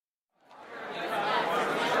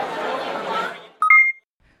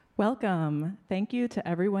Welcome. Thank you to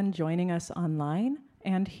everyone joining us online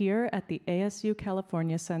and here at the ASU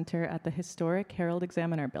California Center at the historic Herald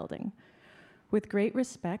Examiner Building. With great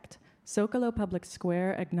respect, Zocalo Public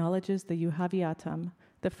Square acknowledges the Yuhaviatam,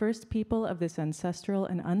 the first people of this ancestral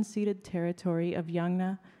and unceded territory of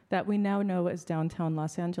Yangna that we now know as downtown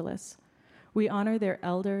Los Angeles. We honor their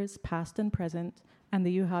elders, past and present, and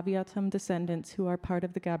the Yuhaviatam descendants who are part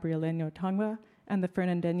of the Gabrieleño Tongva and the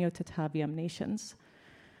Fernandeño Tataviam nations.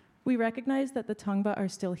 We recognize that the Tongva are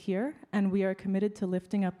still here, and we are committed to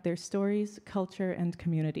lifting up their stories, culture, and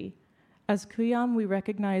community. As Kuyam, we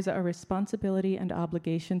recognize our responsibility and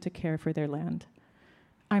obligation to care for their land.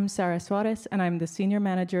 I'm Sarah Suarez, and I'm the Senior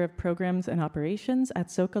Manager of Programs and Operations at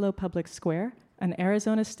Zocalo Public Square, an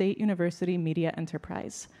Arizona State University media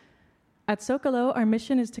enterprise. At Zocalo, our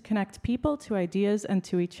mission is to connect people to ideas and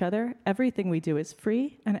to each other. Everything we do is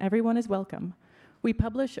free, and everyone is welcome. We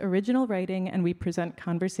publish original writing, and we present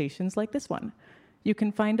conversations like this one. You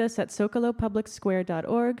can find us at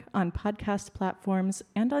zocalopublicsquare.org, on podcast platforms,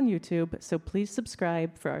 and on YouTube, so please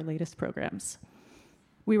subscribe for our latest programs.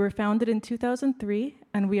 We were founded in 2003,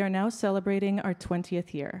 and we are now celebrating our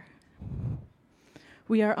 20th year.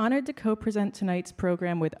 We are honored to co-present tonight's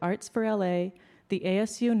program with Arts for LA, the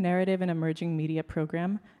ASU Narrative and Emerging Media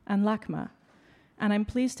Program, and LACMA. And I'm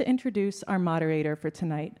pleased to introduce our moderator for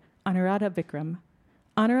tonight, Anuradha Vikram.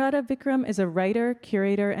 Anuradha Vikram is a writer,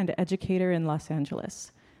 curator, and educator in Los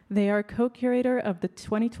Angeles. They are co-curator of the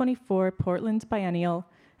 2024 Portland Biennial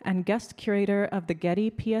and guest curator of the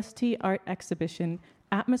Getty PST Art Exhibition,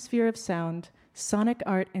 Atmosphere of Sound, Sonic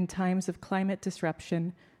Art in Times of Climate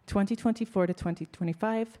Disruption, 2024 to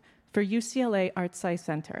 2025, for UCLA ArtSci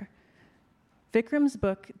Center. Vikram's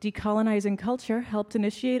book, Decolonizing Culture, helped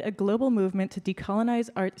initiate a global movement to decolonize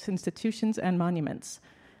arts institutions and monuments.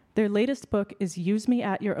 Their latest book is Use Me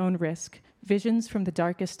at Your Own Risk, Visions from the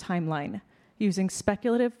Darkest Timeline, using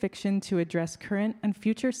speculative fiction to address current and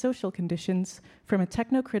future social conditions from a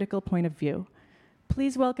technocritical point of view.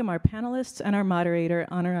 Please welcome our panelists and our moderator,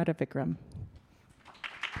 Anuradha Vikram.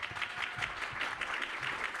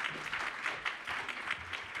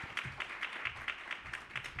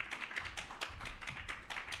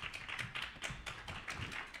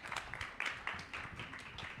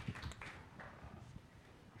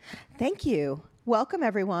 Thank you. Welcome,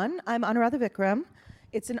 everyone. I'm Anuradha Vikram.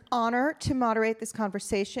 It's an honor to moderate this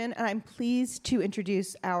conversation, and I'm pleased to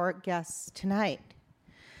introduce our guests tonight.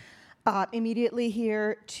 Immediately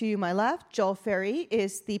here to my left, Joel Ferry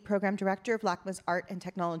is the program director of LACMA's Art and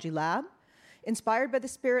Technology Lab. Inspired by the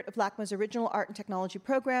spirit of LACMA's original art and technology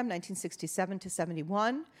program, 1967 to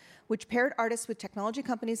 71, which paired artists with technology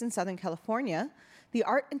companies in Southern California, the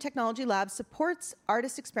Art and Technology Lab supports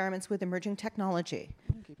artist experiments with emerging technology.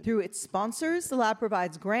 Through its sponsors, the lab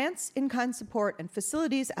provides grants, in-kind support, and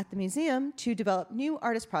facilities at the museum to develop new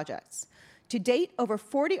artist projects. To date, over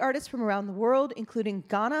 40 artists from around the world, including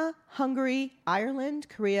Ghana, Hungary, Ireland,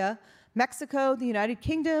 Korea, Mexico, the United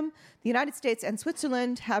Kingdom, the United States, and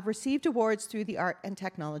Switzerland, have received awards through the Art and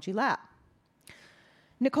Technology Lab.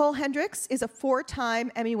 Nicole Hendricks is a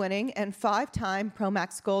 4-time Emmy-winning and 5-time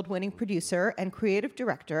Promax Gold-winning producer and creative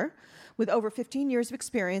director with over 15 years of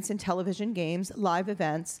experience in television, games, live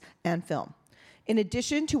events, and film. In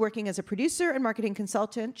addition to working as a producer and marketing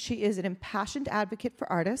consultant, she is an impassioned advocate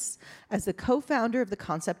for artists as the co-founder of the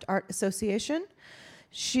Concept Art Association,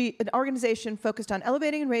 an organization focused on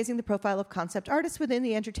elevating and raising the profile of concept artists within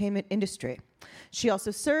the entertainment industry. She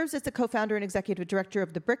also serves as the co-founder and executive director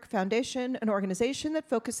of the BRIC Foundation, an organization that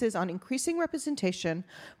focuses on increasing representation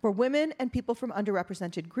for women and people from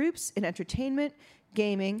underrepresented groups in entertainment,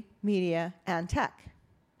 gaming, media, and tech.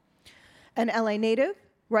 An LA native,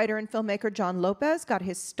 writer and filmmaker John Lopez got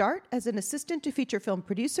his start as an assistant to feature film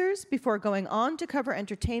producers before going on to cover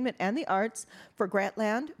entertainment and the arts for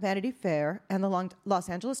Grantland, Vanity Fair, and the Los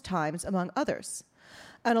Angeles Times, among others.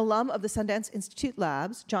 An alum of the Sundance Institute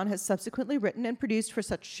Labs, John has subsequently written and produced for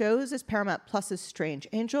such shows as Paramount Plus's Strange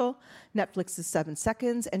Angel, Netflix's 7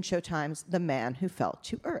 Seconds, and Showtime's The Man Who Fell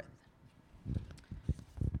to Earth.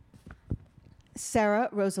 Sarah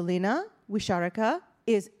Rosalina Wisharika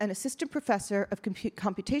is an assistant professor of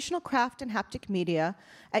computational craft and haptic media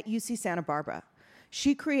at UC Santa Barbara.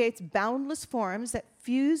 She creates boundless forms that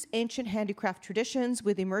fuse ancient handicraft traditions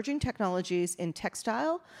with emerging technologies in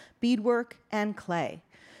textile, beadwork, and clay.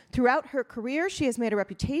 Throughout her career, she has made a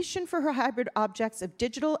reputation for her hybrid objects of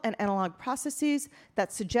digital and analog processes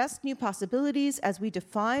that suggest new possibilities as we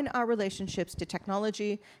define our relationships to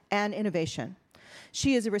technology and innovation.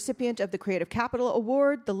 She is a recipient of the Creative Capital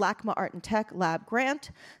Award, the LACMA Art and Tech Lab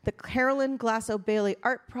Grant, the Carolyn Glasso-Bailey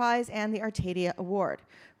Art Prize, and the Artadia Award.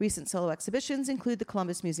 Recent solo exhibitions include the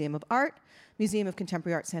Columbus Museum of Art, Museum of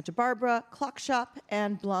Contemporary Art Santa Barbara, Clock Shop,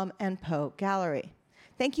 and Blum and Poe Gallery.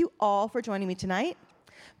 Thank you all for joining me tonight.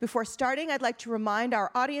 Before starting, I'd like to remind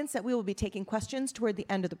our audience that we will be taking questions toward the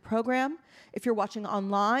end of the program. If you're watching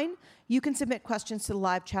online, you can submit questions to the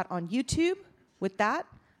live chat on YouTube. With that,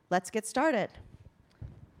 let's get started.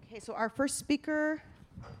 Okay, so our first speaker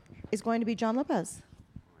is going to be John Lopez.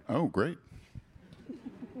 Oh, great.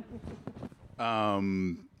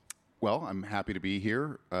 Well, I'm happy to be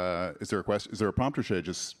here. Is there a question? Is there a prompt, or should I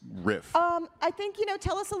just riff? I think,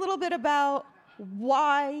 tell us a little bit about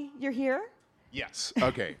why you're here. Yes.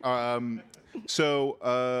 Okay.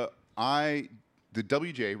 The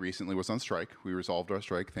WJ recently was on strike. We resolved our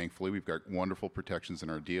strike, thankfully. We've got wonderful protections in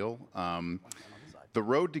our deal. The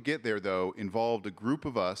road to get there, though, involved a group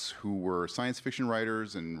of us who were science fiction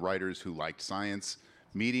writers and writers who liked science,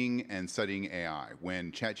 meeting and studying AI.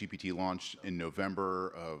 When ChatGPT launched in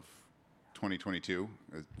November of 2022,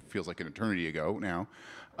 it feels like an eternity ago now,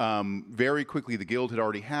 very quickly the Guild had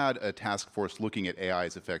already had a task force looking at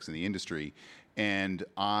AI's effects in the industry. And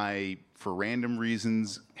I, for random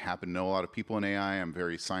reasons, happen to know a lot of people in AI. I'm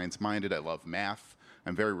very science-minded. I love math.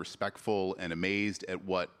 I'm very respectful and amazed at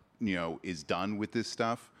what is done with this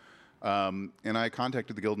stuff. And I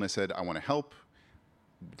contacted the Guild and I said, I want to help.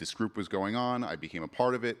 This group was going on. I became a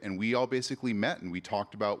part of it. And we all basically met and we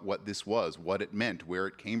talked about what this was, what it meant, where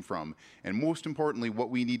it came from, and most importantly, what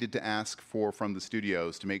we needed to ask for from the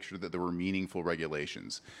studios to make sure that there were meaningful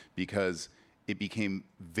regulations. Because it became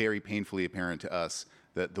very painfully apparent to us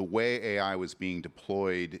that the way AI was being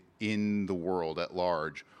deployed in the world at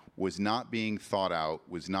large was not being thought out,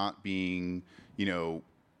 was not being,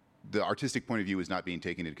 the artistic point of view was not being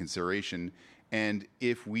taken into consideration. And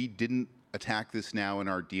if we didn't attack this now in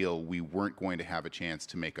our deal, we weren't going to have a chance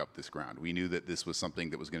to make up this ground. We knew that this was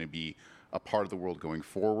something that was going to be a part of the world going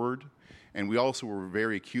forward. And we also were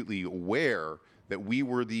very acutely aware that we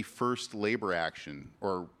were the first labor action,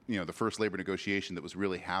 or the first labor negotiation that was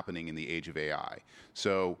really happening in the age of AI.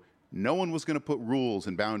 So no one was going to put rules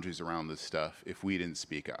and boundaries around this stuff if we didn't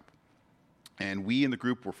speak up. And we in the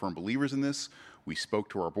group were firm believers in this. We spoke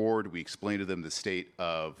to our board. We explained to them the state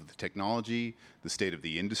of the technology, the state of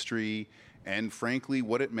the industry, and frankly,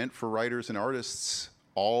 what it meant for writers and artists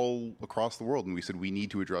all across the world. And we said, we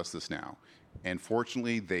need to address this now. And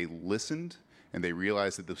fortunately, they listened. And they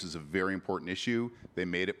realized that this is a very important issue. They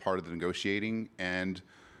made it part of the negotiating. And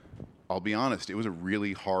I'll be honest, it was a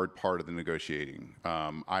really hard part of the negotiating.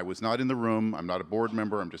 I was not in the room. I'm not a board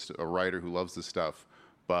member. I'm just a writer who loves this stuff.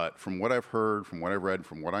 But from what I've heard, from what I've read,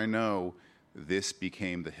 from what I know, this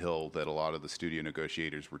became the hill that a lot of the studio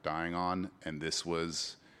negotiators were dying on. And it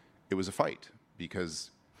was a fight,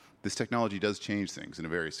 because this technology does change things in a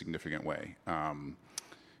very significant way.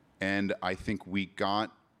 And I think we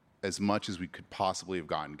got as much as we could possibly have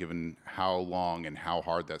gotten, given how long and how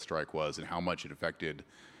hard that strike was and how much it affected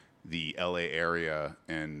the LA area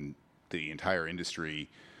and the entire industry.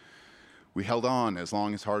 We held on as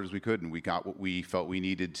long, as hard as we could, and we got what we felt we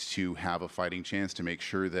needed to have a fighting chance to make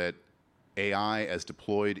sure that AI, as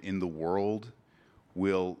deployed in the world,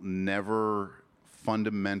 will never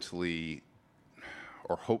fundamentally,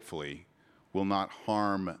 or hopefully, will not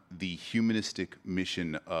harm the humanistic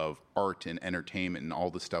mission of art and entertainment and all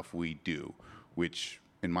the stuff we do, which,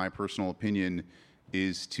 in my personal opinion,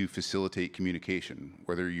 is to facilitate communication.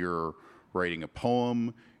 Whether you're writing a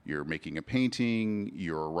poem, you're making a painting,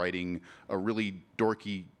 you're writing a really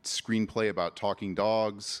dorky screenplay about talking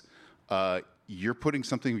dogs, you're putting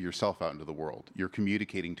something of yourself out into the world. You're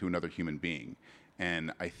communicating to another human being.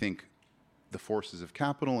 And I think the forces of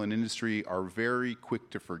capital and industry are very quick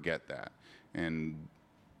to forget that. And,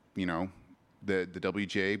 the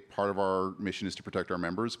WJ, part of our mission is to protect our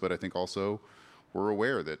members, but I think also we're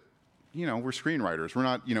aware that, we're screenwriters.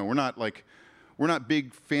 We're not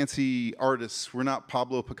big fancy artists. We're not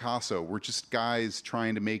Pablo Picasso. We're just guys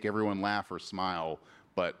trying to make everyone laugh or smile,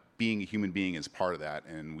 but being a human being is part of that,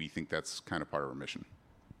 and we think that's kind of part of our mission.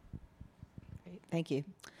 Great, thank you.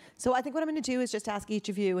 So I think what I'm going to do is just ask each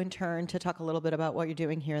of you in turn to talk a little bit about what you're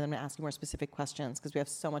doing here, and then I'm going to ask you more specific questions because we have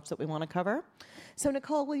so much that we want to cover. So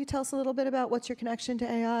Nicole, will you tell us a little bit about what's your connection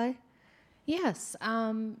to AI? Yes.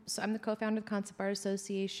 So I'm the co-founder of the Concept Art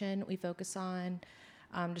Association. We focus on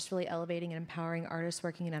just really elevating and empowering artists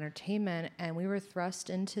working in entertainment. And we were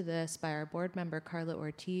thrust into this by our board member, Carla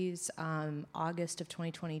Ortiz, August of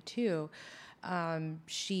 2022. I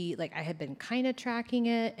had been kind of tracking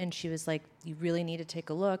it, and she was like, you really need to take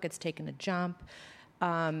a look. It's taken a jump.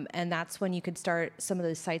 And that's when you could start, some of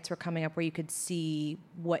those sites were coming up where you could see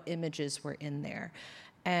what images were in there.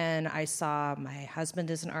 And I saw my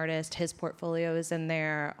husband is an artist, his portfolio is in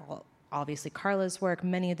there, obviously Carla's work,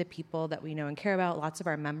 many of the people that we know and care about, lots of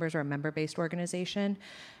our members are a member-based organization.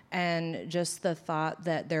 And just the thought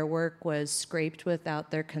that their work was scraped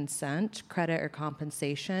without their consent, credit, or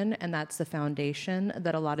compensation, and that's the foundation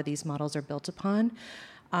that a lot of these models are built upon,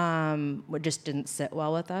 just didn't sit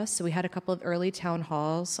well with us. So we had a couple of early town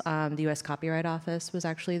halls. The U.S. Copyright Office was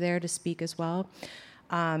actually there to speak as well.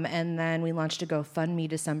 And then we launched a GoFundMe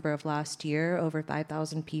December of last year. Over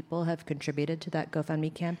 5,000 people have contributed to that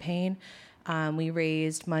GoFundMe campaign. We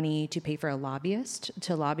raised money to pay for a lobbyist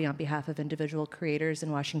to lobby on behalf of individual creators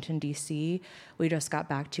in Washington, D.C. We just got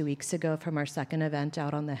back 2 weeks ago from our second event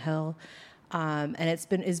out on the Hill. And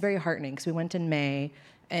it's very heartening because we went in May.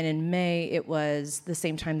 And in May, it was the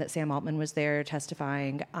same time that Sam Altman was there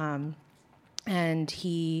testifying.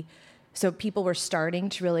 So people were starting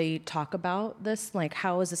to really talk about this, like,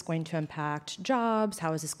 how is this going to impact jobs?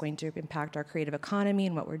 How is this going to impact our creative economy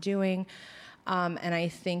and what we're doing? And I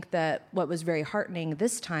think that what was very heartening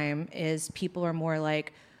this time is people are more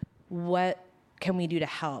like, what can we do to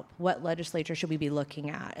help? What legislature should we be looking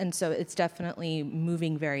at? And so it's definitely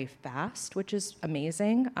moving very fast, which is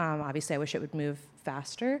amazing. Obviously, I wish it would move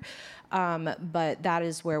faster. But that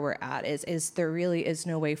is where we're at, is there really is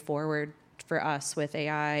no way forward for us with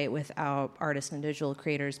AI without artists and digital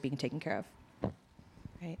creators being taken care of.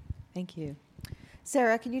 Great. Thank you.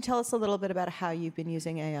 Sarah, can you tell us a little bit about how you've been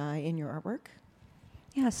using AI in your artwork?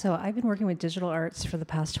 Yeah, so I've been working with digital arts for the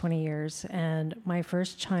past 20 years, and my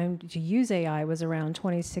first time to use AI was around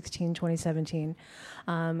 2016, 2017.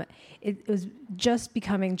 It was just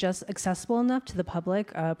becoming just accessible enough to the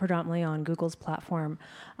public, predominantly on Google's platform.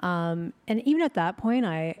 And even at that point,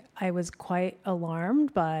 I was quite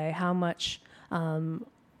alarmed by how much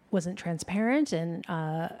wasn't transparent and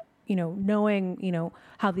knowing,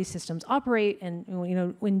 how these systems operate, and,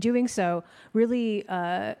 when doing so, really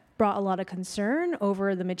brought a lot of concern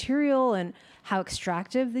over the material and how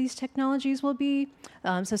extractive these technologies will be.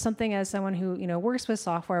 So something, as someone who, works with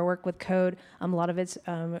software, work with code, a lot of it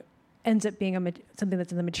ends up being something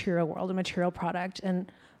that's in the material world, a material product.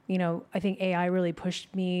 And, I think AI really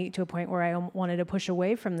pushed me to a point where I wanted to push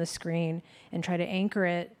away from the screen and try to anchor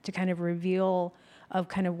it to kind of reveal of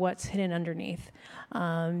kind of what's hidden underneath.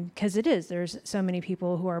 Because there's so many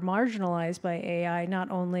people who are marginalized by AI,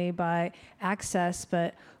 not only by access,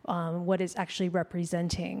 but what it's actually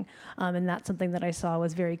representing. And that's something that I saw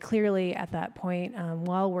was very clearly at that point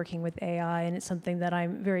while working with AI. And it's something that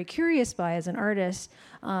I'm very curious by as an artist.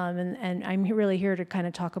 And I'm really here to kind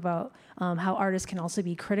of talk about how artists can also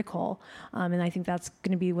be critical. And I think that's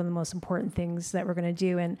going to be one of the most important things that we're going to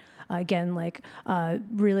do. And again,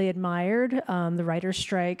 really admired the writer's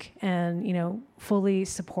strike, and, fully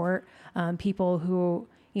support people who,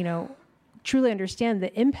 truly understand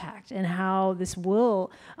the impact and how this will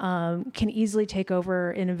can easily take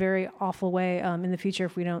over in a very awful way in the future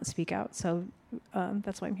if we don't speak out. So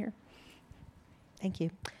that's why I'm here. Thank you.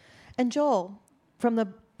 And Joel, from the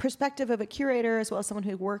perspective of a curator as well as someone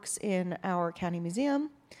who works in our county museum,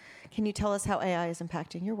 can you tell us how AI is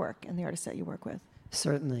impacting your work and the artists that you work with?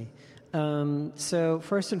 Certainly. So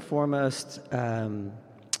first and foremost,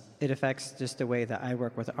 it affects just the way that I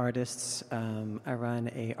work with artists. I run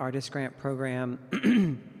an artist grant program.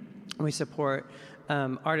 We support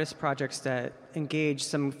artist projects that engage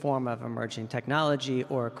some form of emerging technology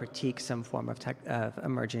or critique some form of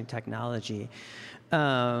emerging technology.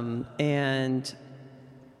 And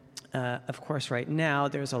of course, right now,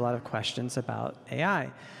 there's a lot of questions about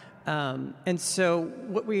AI. And so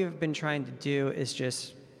what we have been trying to do is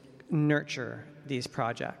just nurture these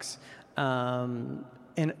projects. And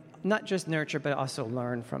not just nurture, but also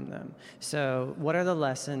learn from them. So what are the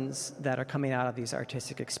lessons that are coming out of these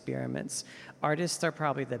artistic experiments? Artists are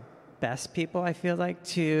probably the best people, I feel like,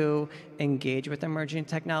 to engage with emerging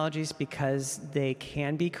technologies because they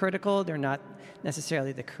can be critical. They're not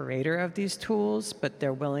necessarily the creator of these tools, but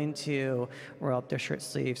they're willing to roll up their shirt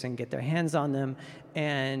sleeves and get their hands on them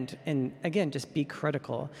and again, just be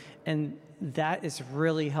critical. And that is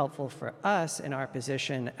really helpful for us in our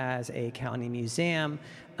position as a county museum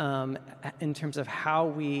in terms of how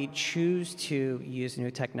we choose to use new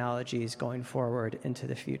technologies going forward into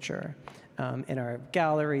the future. In our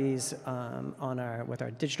galleries, with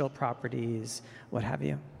our digital properties, what have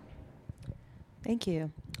you. Thank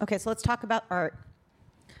you. Okay, so let's talk about art.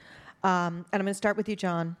 And I'm going to start with you,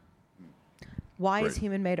 John. Why is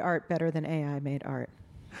human-made art better than AI-made art?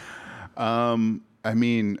 I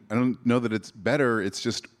don't know that it's better. It's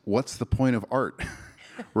just, what's the point of art,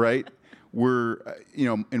 right? we're,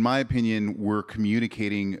 in my opinion, we're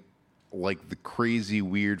communicating like the crazy,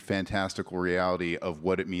 weird, fantastical reality of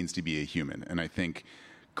what it means to be a human. And I think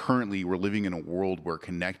currently we're living in a world where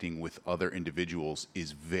connecting with other individuals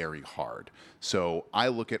is very hard. So I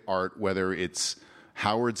look at art, whether it's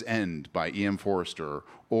Howard's End by E.M. Forrester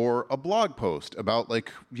or a blog post about a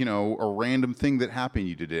random thing that happened to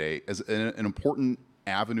you today, as an important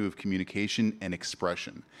avenue of communication and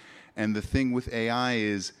expression. And the thing with AI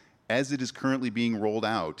is, as it is currently being rolled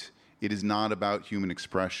out, it is not about human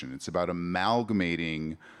expression. It's about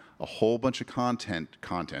amalgamating a whole bunch of content,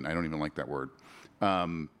 I don't even like that word,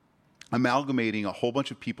 amalgamating a whole bunch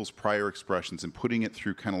of people's prior expressions and putting it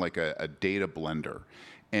through kind of like a data blender.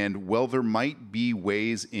 And while there might be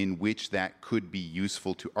ways in which that could be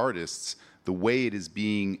useful to artists, the way it is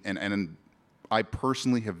being, and I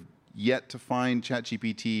personally have yet to find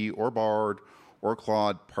ChatGPT or Bard or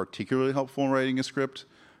Claude particularly helpful in writing a script.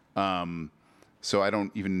 So I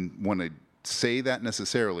don't even want to say that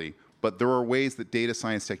necessarily, but there are ways that data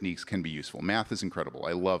science techniques can be useful. Math is incredible.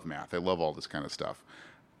 I love math. I love all this kind of stuff.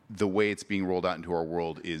 The way it's being rolled out into our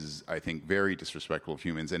world is, I think, very disrespectful of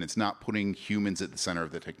humans, and it's not putting humans at the center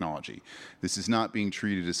of the technology. This is not being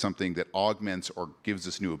treated as something that augments or gives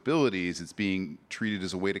us new abilities. It's being treated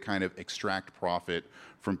as a way to kind of extract profit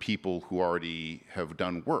from people who already have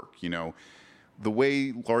done work. The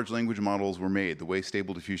way large language models were made, the way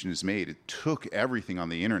Stable Diffusion is made, it took everything on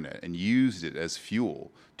the internet and used it as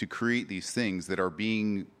fuel to create these things that are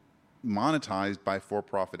being monetized by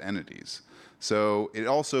for-profit entities. So it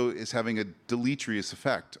also is having a deleterious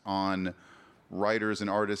effect on writers and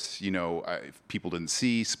artists. If people didn't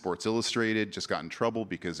see, Sports Illustrated just got in trouble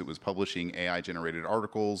because it was publishing AI-generated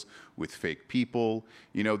articles with fake people.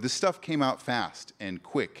 This stuff came out fast and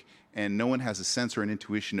quick, and no one has a sense or an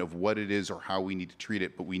intuition of what it is or how we need to treat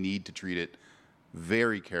it, but we need to treat it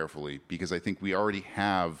very carefully, because I think we already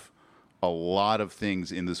have a lot of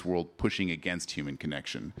things in this world pushing against human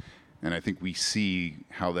connection. And I think we see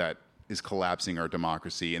how that is collapsing our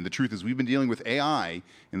democracy. And the truth is, we've been dealing with AI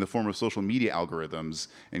in the form of social media algorithms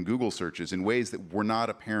and Google searches in ways that were not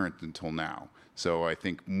apparent until now. So I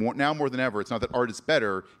think now more than ever, it's not that art is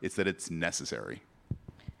better, it's that it's necessary. Do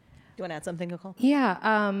you want to add something, Nicole?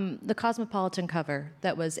 Yeah, the Cosmopolitan cover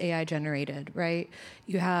that was AI generated, right?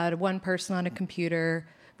 You had one person on a computer,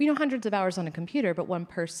 hundreds of hours on a computer, but one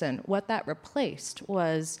person. What that replaced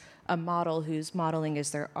was a model whose modeling is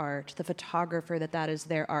their art, the photographer that is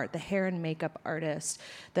their art, the hair and makeup artist,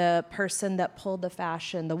 the person that pulled the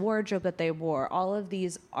fashion, the wardrobe that they wore. All of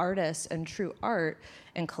these artists and true art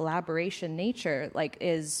and collaboration nature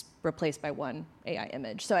is replaced by one AI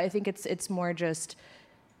image. So I think it's more just,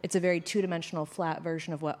 it's a very two-dimensional flat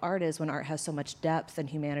version of what art is when art has so much depth and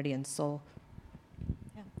humanity and soul.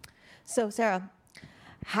 Yeah. So Sarah,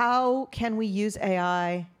 how can we use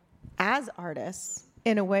AI as artists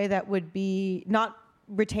in a way that would be not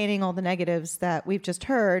retaining all the negatives that we've just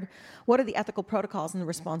heard? What are the ethical protocols and the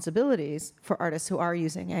responsibilities for artists who are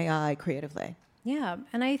using AI creatively? Yeah,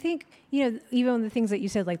 and I think, even the things that you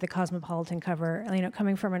said, like the Cosmopolitan cover,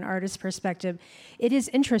 coming from an artist's perspective, it is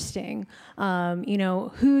interesting,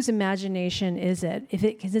 whose imagination is it?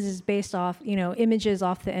 Because this is based off, images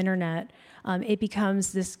off the internet, it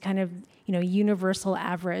becomes this kind of, universal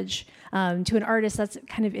average. To an artist, that's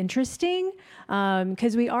kind of interesting,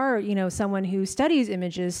 because we are, someone who studies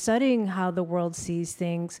images, studying how the world sees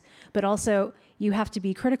things, but also you have to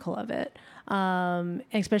be critical of it.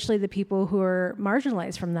 Especially the people who are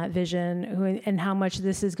marginalized from that vision, and how much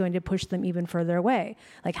this is going to push them even further away.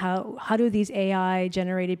 Like how do these AI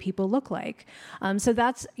generated people look like? So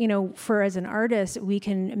that's, for as an artist, we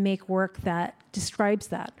can make work that describes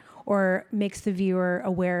that or makes the viewer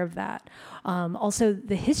aware of that. Also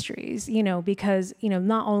the histories, because,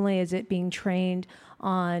 not only is it being trained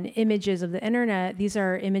on images of the internet, these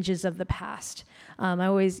are images of the past. I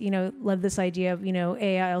always, love this idea of,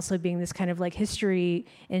 AI also being this kind of like history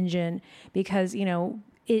engine, because,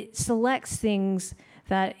 it selects things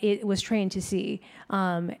that it was trained to see.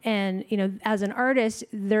 And, as an artist,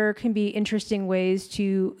 there can be interesting ways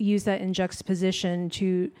to use that in juxtaposition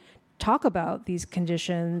to talk about these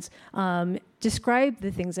conditions, describe the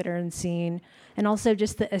things that are unseen, and also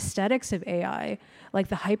just the aesthetics of AI, like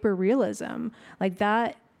the hyper-realism, like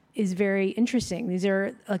that is very interesting. These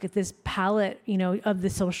are like this palette, of the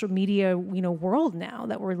social media, world now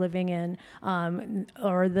that we're living in,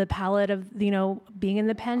 or the palette of, being in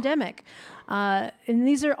the pandemic. And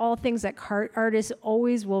these are all things that artists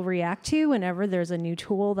always will react to whenever there's a new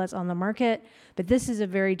tool that's on the market. But this is a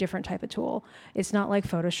very different type of tool. It's not like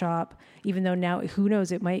Photoshop, even though now, who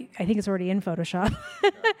knows, I think it's already in Photoshop.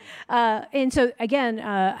 And so again,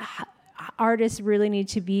 artists really need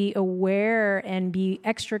to be aware and be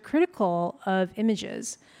extra critical of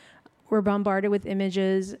images. We're bombarded with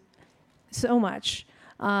images so much.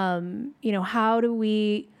 How do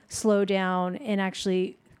we slow down and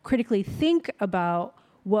actually critically think about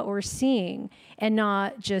what we're seeing and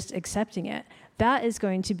not just accepting it? That is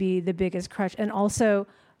going to be the biggest crutch. And also,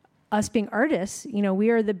 us being artists, we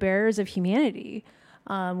are the bearers of humanity.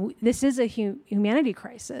 This is a humanity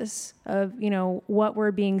crisis of, what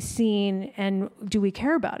we're being seen, and do we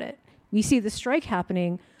care about it? We see the strike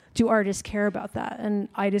happening. Do artists care about that? And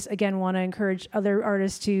I just, again, want to encourage other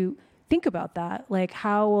artists to think about that. Like,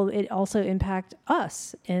 how will it also impact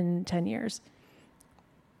us in 10 years?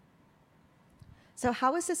 So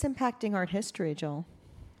how is this impacting art history, Joel?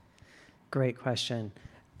 Great question.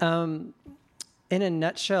 In a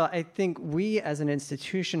nutshell, I think we as an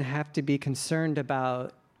institution have to be concerned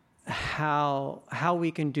about how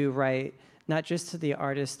we can do right, not just to the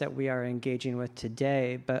artists that we are engaging with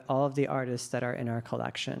today, but all of the artists that are in our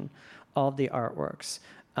collection, all of the artworks,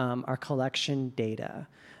 our collection data.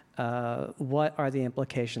 What are the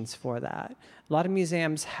implications for that? A lot of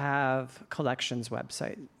museums have collections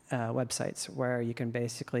websites where you can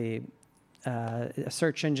basically a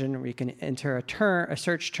search engine where you can enter a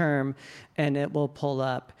search term, and it will pull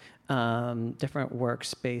up different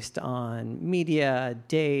works based on media,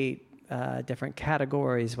 date, different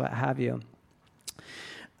categories, what have you.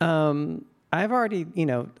 I've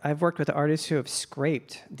worked with artists who have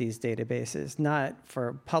scraped these databases, not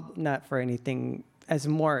for anything as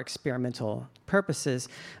more experimental purposes,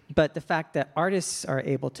 but the fact that artists are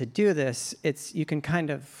able to do this, you can kind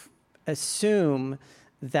of assume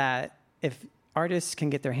that if artists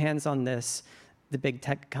can get their hands on this, the big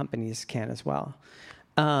tech companies can as well.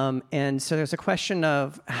 And so there's a question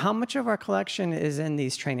of how much of our collection is in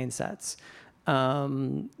these training sets.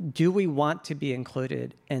 Do we want to be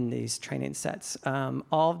included in these training sets?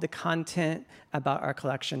 All of the content about our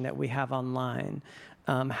collection that we have online,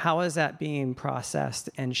 how is that being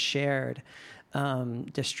processed and shared,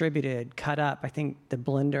 distributed, cut up? I think the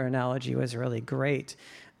blender analogy was really great,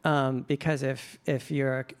 because if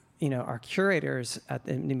you're, our curators at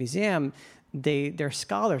the museum, their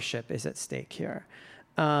scholarship is at stake here.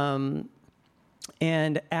 And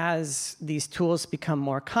as these tools become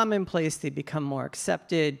more commonplace, they become more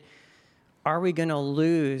accepted, are we going to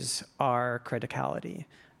lose our criticality?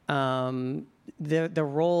 The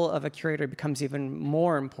role of a curator becomes even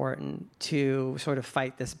more important to sort of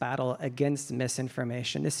fight this battle against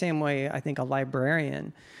misinformation. The same way I think a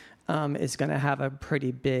librarian is going to have a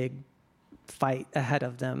pretty big fight ahead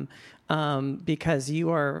of them, because you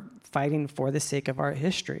are fighting for the sake of art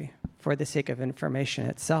history, for the sake of information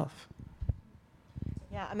itself.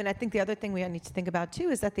 Yeah, I think the other thing we need to think about too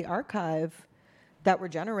is that the archive that we're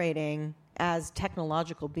generating as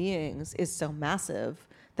technological beings is so massive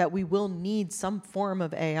that we will need some form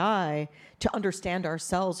of AI to understand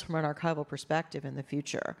ourselves from an archival perspective in the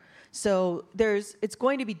future. So it's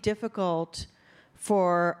going to be difficult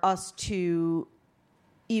for us to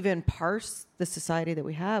even parse the society that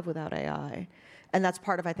we have without AI. And that's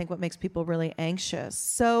part of, I think, what makes people really anxious.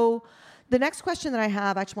 So the next question that I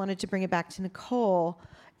have, I just wanted to bring it back to Nicole,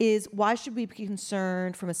 is why should we be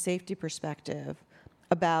concerned from a safety perspective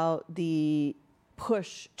about the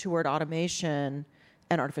push toward automation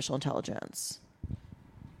and artificial intelligence?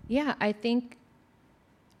 Yeah, I think,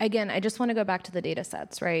 again, I just want to go back to the data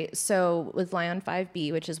sets, right? So with Lion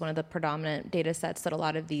 5B, which is one of the predominant data sets that a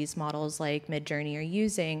lot of these models like Midjourney are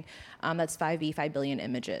using, that's 5B, 5 billion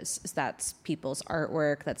images. So that's people's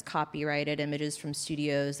artwork, that's copyrighted images from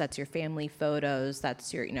studios, that's your family photos,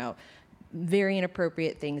 that's your, very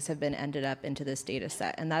inappropriate things have been ended up into this data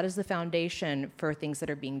set. And that is the foundation for things that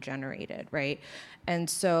are being generated, right? And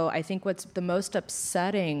so I think what's the most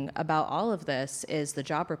upsetting about all of this is the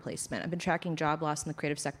job replacement. I've been tracking job loss in the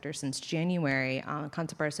creative sector since January on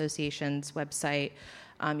Concept Art Association's website.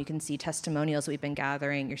 You can see testimonials we've been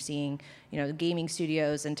gathering. You're seeing, gaming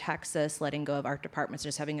studios in Texas letting go of art departments,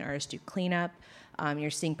 just having an artist do cleanup. You're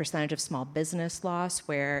seeing percentage of small business loss,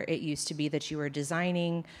 where it used to be that you were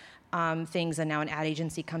designing things, and now an ad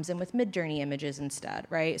agency comes in with Midjourney images instead,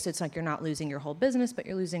 right? So it's like you're not losing your whole business, but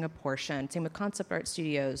you're losing a portion. Same with concept art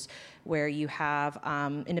studios, where you have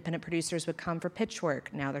independent producers would come for pitch work.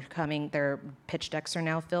 Now their pitch decks are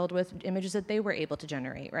now filled with images that they were able to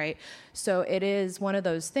generate, right? So it is one of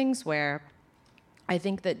those things where I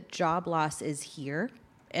think that job loss is here,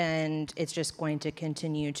 and it's just going to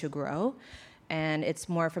continue to grow. And it's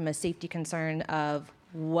more from a safety concern of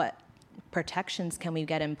what protections can we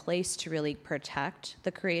get in place to really protect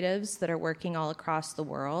the creatives that are working all across the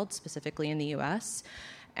world, specifically in the US,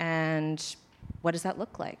 and what does that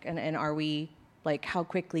look like? And are we, like, how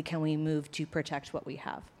quickly can we move to protect what we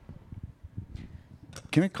have?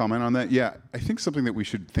 Can I comment on that? Yeah, I think something that we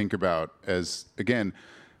should think about as, again,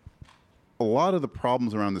 a lot of the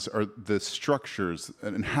problems around this are the structures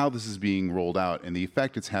and how this is being rolled out and the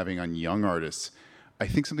effect it's having on young artists. I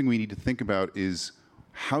think something we need to think about is,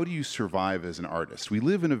 how do you survive as an artist? We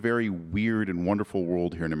live in a very weird and wonderful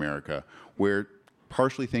world here in America where,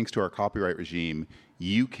 partially thanks to our copyright regime,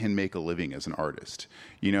 you can make a living as an artist.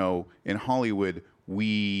 You know, in Hollywood,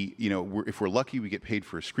 if we're lucky, we get paid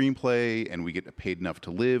for a screenplay and we get paid enough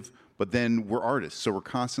to live, but then we're artists, so we're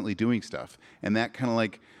constantly doing stuff. And that kind of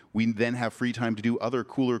like, we then have free time to do other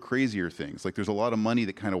cooler, crazier things. Like, there's a lot of money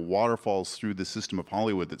that kind of waterfalls through the system of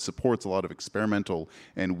Hollywood that supports a lot of experimental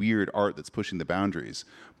and weird art that's pushing the boundaries.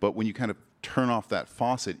 But when you kind of turn off that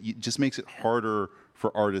faucet, it just makes it harder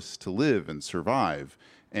for artists to live and survive.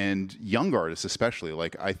 And young artists especially,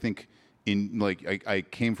 like, I think I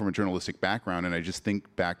came from a journalistic background, and I just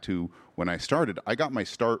think back to when I started. I got my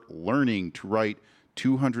start learning to write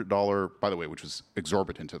 $200, by the way, which was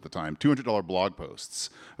exorbitant at the time, $200 blog posts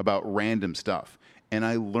about random stuff. And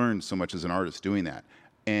I learned so much as an artist doing that.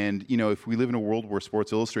 And, you know, if we live in a world where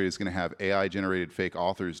Sports Illustrated is going to have AI-generated fake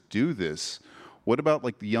authors do this, what about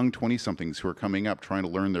like the young 20-somethings who are coming up trying to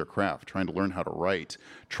learn their craft, trying to learn how to write,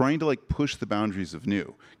 trying to like push the boundaries of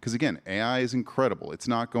new? Because again, AI is incredible. It's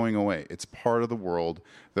not going away. It's part of the world.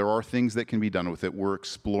 There are things that can be done with it. We're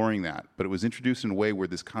exploring that. But it was introduced in a way where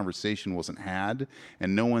this conversation wasn't had,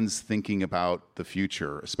 and no one's thinking about the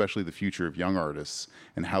future, especially the future of young artists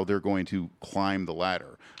and how they're going to climb the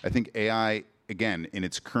ladder. I think AI, again, in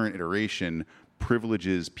its current iteration,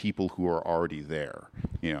 privileges people who are already there,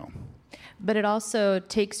 you know. But it also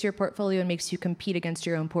takes your portfolio and makes you compete against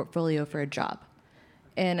your own portfolio for a job.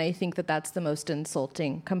 And I think that that's the most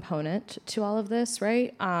insulting component to all of this,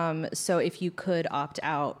 right? So if you could opt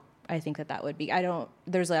out, I think that would be,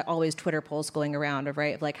 there's always Twitter polls going around of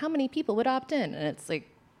like, how many people would opt in? And it's like,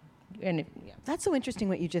 yeah. That's so interesting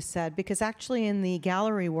what you just said, because actually in the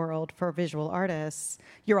gallery world for visual artists,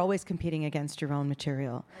 you're always competing against your own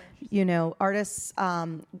material. You know, artists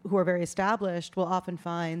who are very established will often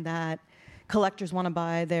find that collectors want to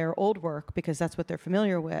buy their old work because that's what they're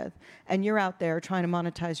familiar with. And you're out there trying to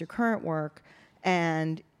monetize your current work,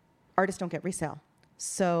 and artists don't get resale.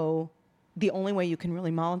 So the only way you can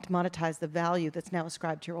really monetize the value that's now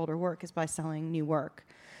ascribed to your older work is by selling new work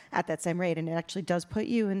at that same rate. And it actually does put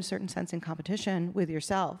you, in a certain sense, in competition with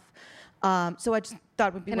yourself. So I just thought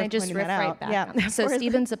it would be worth pointing that out. Can I just riff right back? Yeah. So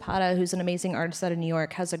Stephen Zapata, who's an amazing artist out of New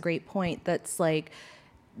York, has a great point that's like,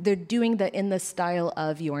 they're doing that in the style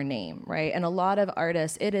of your name, right? And a lot of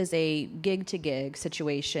artists, it is a gig-to-gig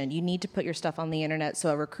situation. You need to put your stuff on the internet so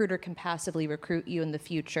a recruiter can passively recruit you in the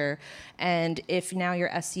future. And if now your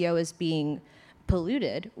SEO is being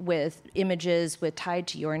polluted with images tied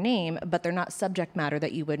to your name, but they're not subject matter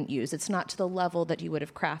that you wouldn't use. It's not to the level that you would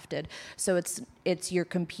have crafted. So it's you're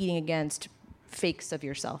competing against fakes of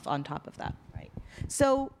yourself on top of that.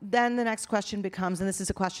 So then the next question becomes, and this is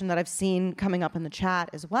a question that I've seen coming up in the chat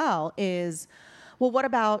as well, is, well, what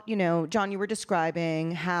about, John, you were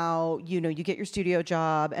describing how, you get your studio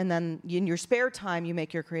job and then in your spare time you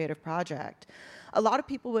make your creative project. A lot of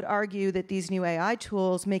people would argue that these new AI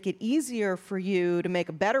tools make it easier for you to make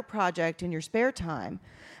a better project in your spare time.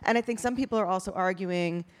 And I think some people are also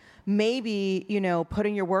arguing maybe,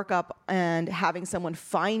 putting your work up and having someone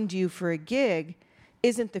find you for a gig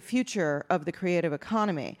isn't the future of the creative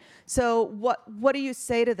economy. So what do you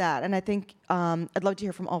say to that? And I think I'd love to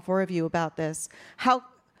hear from all four of you about this.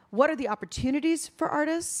 What are the opportunities for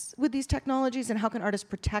artists with these technologies, and how can artists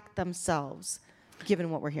protect themselves, given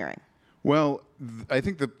what we're hearing? Well, I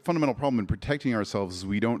think the fundamental problem in protecting ourselves is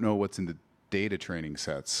we don't know what's in the data training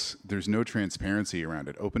sets. There's no transparency around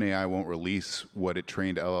it. OpenAI won't release what it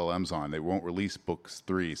trained LLMs on. They won't release Books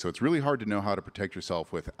 3. So it's really hard to know how to protect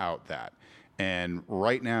yourself without that. And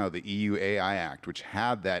right now, the EU AI Act, which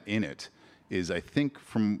had that in it, is, I think,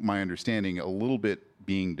 from my understanding, a little bit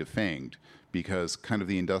being defanged, because kind of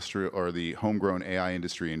the industrial or the homegrown AI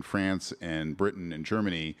industry in France and Britain and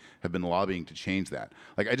Germany have been lobbying to change that.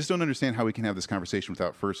 Like, I just don't understand how we can have this conversation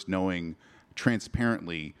without first knowing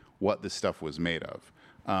transparently what this stuff was made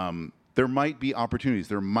of. There might be opportunities,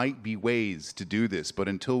 there might be ways to do this, but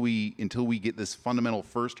until we get this fundamental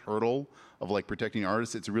first hurdle of like protecting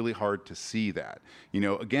artists, it's really hard to see that.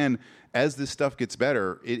 Again, as this stuff gets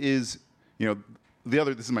better, it is, this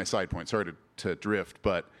is my side point, sorry to drift,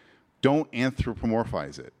 but don't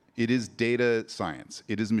anthropomorphize it. It is data science.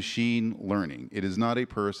 It is machine learning. It is not a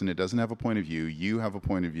person. It doesn't have a point of view. You have a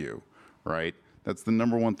point of view, right? That's the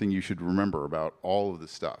number one thing you should remember about all of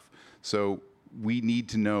this stuff. So we need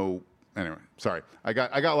to know. Anyway, sorry, I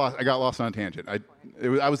got lost on a tangent.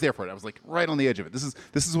 I was there for it. I was like right on the edge of it.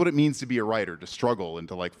 This is what it means to be a writer, to struggle and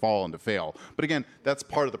to like fall and to fail. But again, that's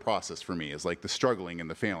part of the process for me, is like the struggling and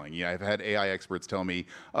the failing. Yeah, I've had AI experts tell me,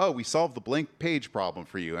 "Oh, we solved the blank page problem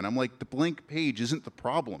for you," and I'm like, the blank page isn't the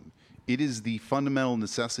problem. It is the fundamental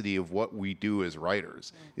necessity of what we do as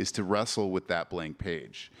writers, is to wrestle with that blank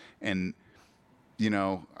page. And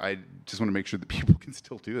I just want to make sure that people can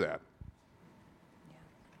still do that.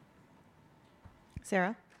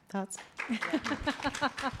 Sarah, thoughts?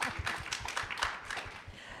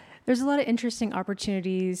 There's a lot of interesting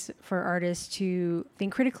opportunities for artists to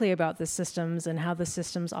think critically about the systems and how the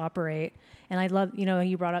systems operate. And I love,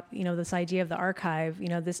 you brought up, this idea of the archive,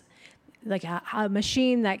 this, like a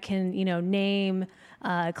machine that can, name,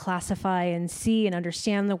 classify and see and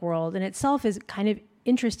understand the world in itself is kind of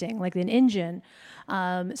interesting, like an engine.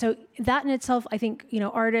 So that in itself, I think,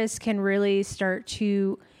 artists can really start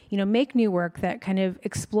to make new work that kind of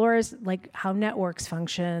explores like how networks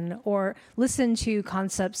function, or listen to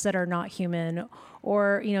concepts that are not human,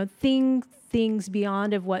 or, think things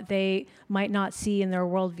beyond of what they might not see in their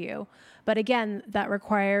worldview. But again, that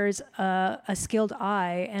requires a skilled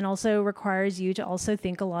eye, and also requires you to also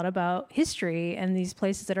think a lot about history and these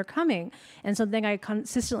places that are coming. And something I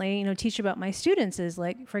consistently, teach about my students is,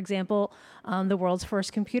 like, for example, the world's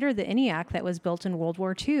first computer, the ENIAC, that was built in World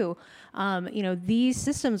War II. These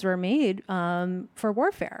systems were made for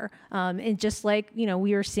warfare. And just like,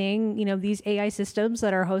 we are seeing, these AI systems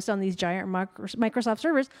that are hosted on these giant Microsoft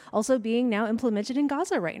servers also being now implemented in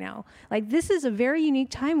Gaza right now. Like, this is a very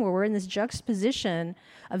unique time where we're in this juxtaposition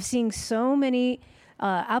of seeing so many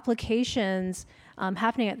applications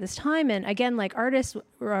happening at this time. And again, like, artists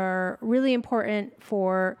are really important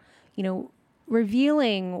for,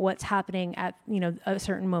 revealing what's happening at, a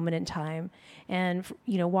certain moment in time. And,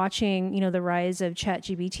 watching, the rise of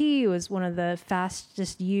ChatGPT was one of the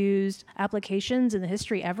fastest used applications in the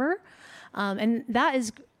history ever. And that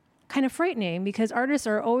is kind of frightening, because artists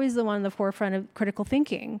are always the one in the forefront of critical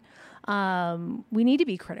thinking. We need to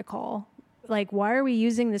be critical. Like, why are we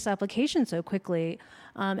using this application so quickly,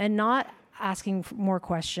 and not asking for more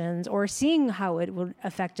questions or seeing how it would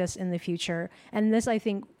affect us in the future? And this, I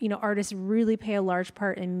think, artists really play a large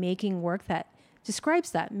part in making work that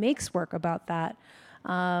describes that, makes work about that,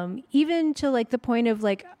 even to like the point of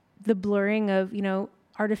like the blurring of,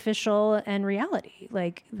 artificial and reality.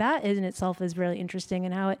 Like, that in itself is really interesting,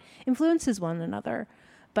 and how it influences one another.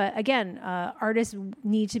 But again, artists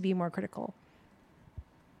need to be more critical.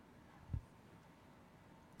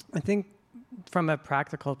 I think from a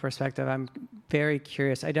practical perspective, I'm very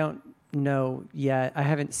curious. I don't know yet. I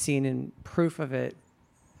haven't seen in proof of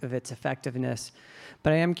its effectiveness,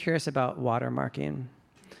 but I am curious about watermarking.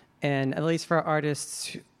 And at least for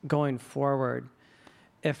artists going forward,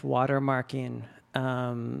 if watermarking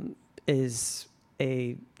is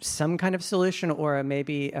some kind of solution, or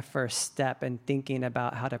maybe a first step in thinking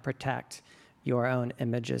about how to protect your own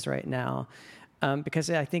images right now. Because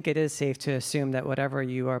I think it is safe to assume that whatever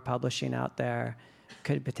you are publishing out there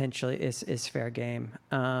could potentially is fair game.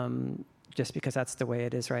 Just because that's the way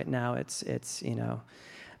it is right now. It's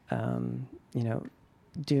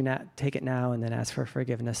do not take it now and then ask for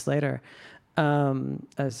forgiveness later,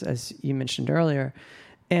 as you mentioned earlier.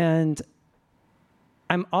 And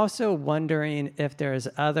I'm also wondering if there's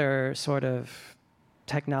other sort of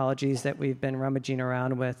technologies that we've been rummaging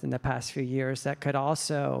around with in the past few years that could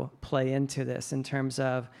also play into this, in terms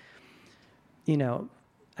of, I don't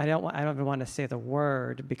even want to say the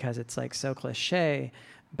word because it's like so cliche,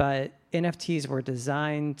 but NFTs were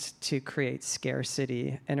designed to create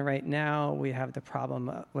scarcity. And right now we have the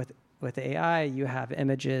problem with AI. You have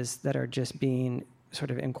images that are just being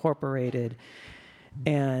sort of incorporated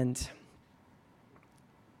and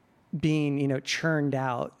being, churned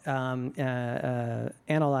out, analyzed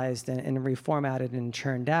and reformatted and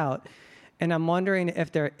churned out. And I'm wondering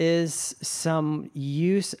if there is some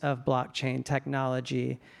use of blockchain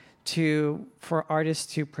technology for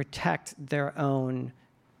artists to protect their own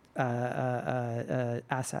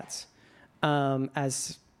assets.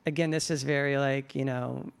 As again, this is very like,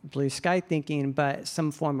 blue sky thinking, but some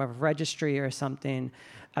form of registry or something.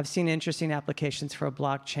 I've seen interesting applications for a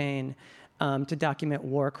blockchain to document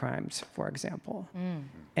war crimes, for example.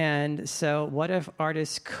 And so what if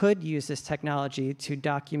artists could use this technology to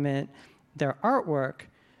document their artwork,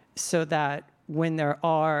 so that when there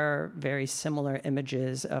are very similar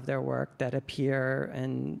images of their work that appear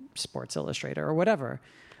in Sports Illustrated or whatever,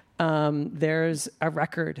 there's a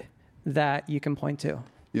record that you can point to?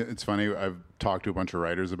 Yeah, it's funny. I've talked to a bunch of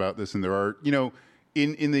writers about this, and there are,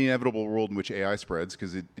 in the inevitable world in which AI spreads,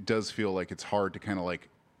 because it does feel like it's hard to kind of like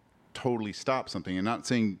totally stop something. And not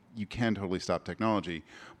saying you can totally stop technology,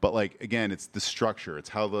 but like again, it's the structure. It's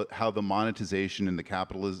how the monetization and the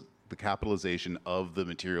capitalization of the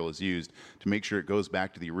material is used to make sure it goes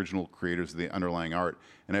back to the original creators of the underlying art.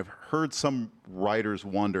 And I've heard some writers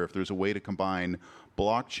wonder if there's a way to combine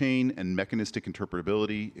blockchain and mechanistic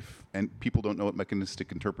interpretability. And people don't know what mechanistic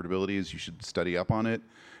interpretability is, you should study up on it.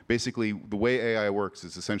 Basically, the way AI works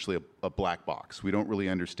is essentially a black box. We don't really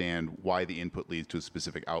understand why the input leads to a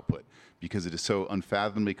specific output because it is so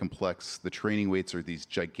unfathomably complex. The training weights are these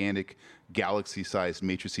gigantic galaxy-sized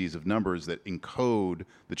matrices of numbers that encode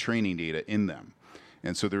the training data in them.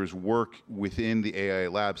 And so there's work within the AI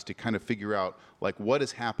labs to kind of figure out like what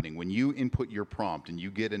is happening when you input your prompt and you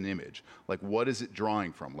get an image, like what is it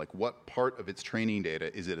drawing from? Like what part of its training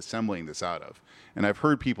data is it assembling this out of? And I've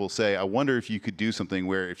heard people say, I wonder if you could do something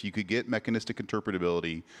where if you could get mechanistic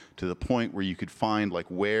interpretability to the point where you could find like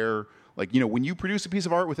where, like, you know, when you produce a piece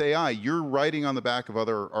of art with AI, you're writing on the back of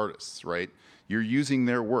other artists, right? You're using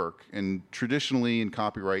their work, and traditionally in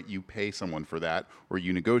copyright, you pay someone for that, or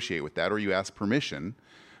you negotiate with that, or you ask permission.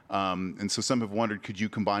 And so some have wondered, could you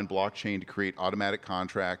combine blockchain to create automatic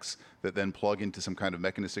contracts that then plug into some kind of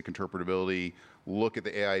mechanistic interpretability, look at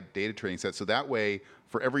the AI data training set, so that way,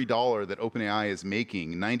 for every dollar that OpenAI is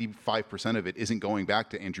making, 95% of it isn't going back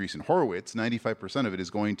to Andreessen Horowitz, 95% of it is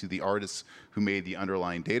going to the artists who made the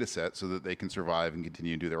underlying data set so that they can survive and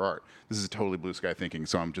continue to do their art. This is totally blue sky thinking,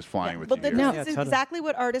 so I'm just flying with you here. This is exactly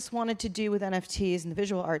what artists wanted to do with NFTs in the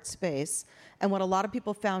visual art space. And what a lot of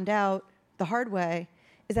people found out the hard way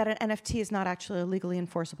is that an NFT is not actually a legally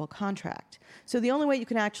enforceable contract. So the only way you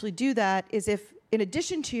can actually do that is if, in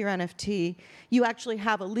addition to your NFT, you actually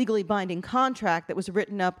have a legally binding contract that was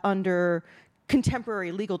written up under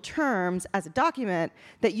contemporary legal terms as a document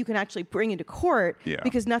that you can actually bring into court,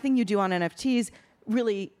 because nothing you do on NFTs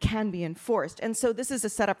really can be enforced. And so this is a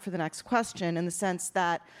setup for the next question in the sense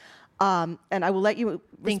that, and I will let you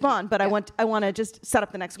respond, but I want to just set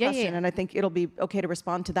up the next question, and I think it'll be okay to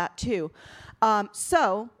respond to that too.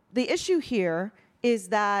 So the issue here is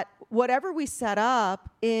that whatever we set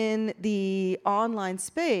up in the online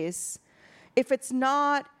space, if it's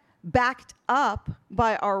not backed up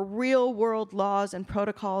by our real world laws and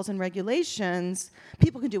protocols and regulations,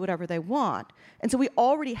 people can do whatever they want. And so we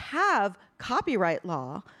already have copyright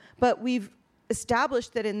law, but we've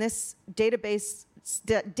established that in this database,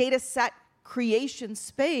 data set creation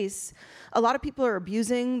space, a lot of people are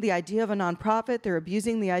abusing the idea of a nonprofit. They're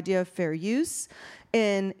abusing the idea of fair use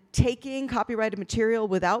in taking copyrighted material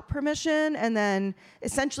without permission and then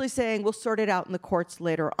essentially saying we'll sort it out in the courts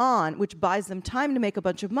later on, which buys them time to make a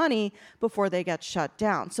bunch of money before they get shut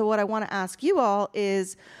down. So what I want to ask you all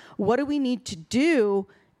is, what do we need to do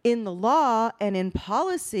in the law and in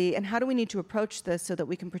policy, and how do we need to approach this so that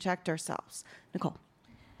we can protect ourselves? Nicole.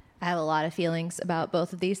 I have a lot of feelings about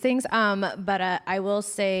both of these things, but I will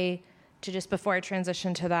say, to just before I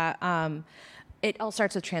transition to that, it all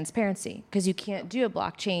starts with transparency, because you can't do a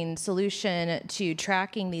blockchain solution to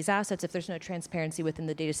tracking these assets if there's no transparency within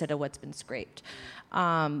the data set of what's been scraped.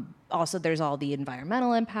 Also, there's all the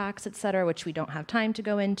environmental impacts, et cetera, which we don't have time to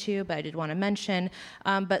go into, but I did want to mention.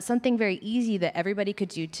 But something very easy that everybody could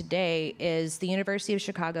do today is the University of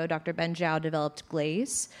Chicago, Dr. Ben Zhao developed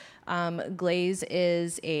Glaze. Glaze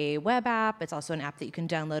is a web app. It's also an app that you can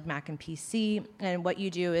download Mac and PC. And what you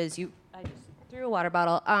do is I just threw a water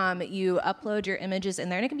bottle. You upload your images in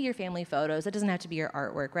there, and it can be your family photos. It doesn't have to be your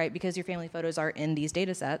artwork, right? Because your family photos are in these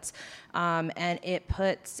data sets. And it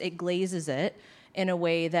glazes it in a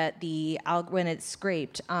way that when it's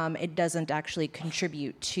scraped, it doesn't actually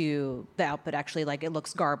contribute to the output. Actually, like, it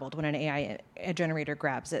looks garbled when an AI generator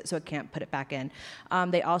grabs it, so it can't put it back in.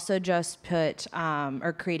 They also just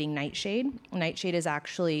are creating Nightshade. Nightshade is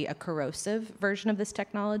actually a corrosive version of this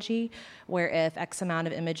technology, where if X amount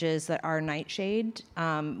of images that are Nightshade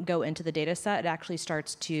go into the data set, it actually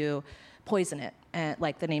starts to poison it,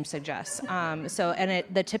 like the name suggests.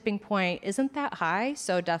 The tipping point isn't that high,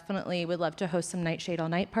 so definitely would love to host some Nightshade all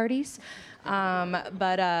night parties.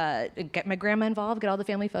 But get my grandma involved, get all the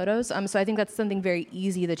family photos. So I think that's something very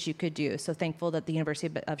easy that you could do. So thankful that the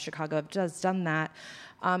University of Chicago has done that.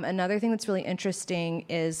 Another thing that's really interesting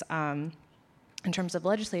is, in terms of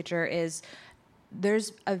legislature, is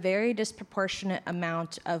there's a very disproportionate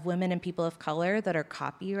amount of women and people of color that are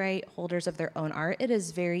copyright holders of their own art. It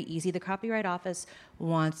is very easy. The Copyright Office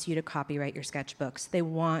wants you to copyright your sketchbooks. They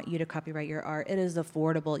want you to copyright your art. It is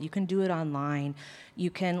affordable. You can do it online. You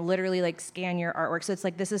can literally scan your artwork. So it's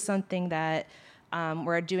like, this is something that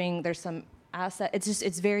we're doing. There's some asset.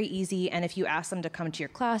 It's very easy. And if you ask them to come to your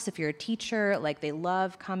class, if you're a teacher, like they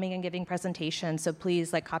love coming and giving presentations. So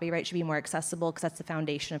please, like copyright should be more accessible because that's the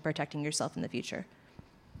foundation of protecting yourself in the future.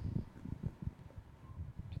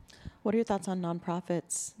 What are your thoughts on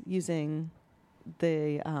nonprofits using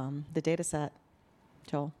the data set,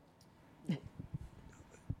 Joel?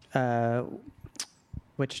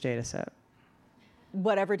 Which data set?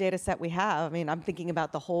 Whatever data set we have. I mean, I'm thinking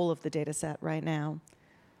about the whole of the data set right now,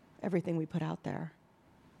 everything we put out there.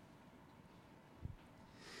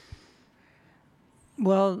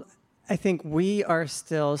 Well, I think we are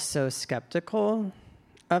still so skeptical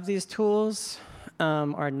of these tools,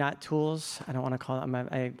 or not tools. I don't want to call them,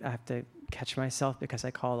 I have to catch myself because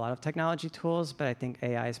I call a lot of technology tools, but I think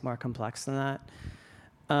AI is more complex than that.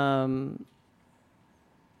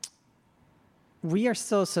 We are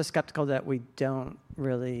still so skeptical that we don't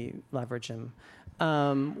really leverage them.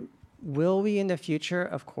 Will we in the future?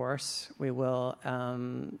 Of course, we will,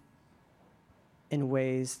 in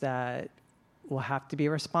ways that will have to be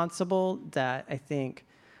responsible, that I think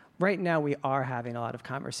right now we are having a lot of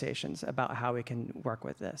conversations about how we can work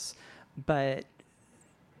with this. But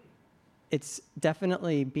it's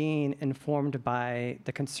definitely being informed by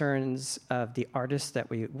the concerns of the artists that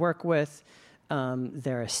we work with,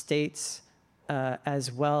 their estates,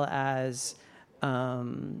 as well as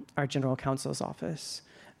our general counsel's office,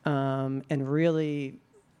 and really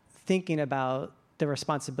thinking about the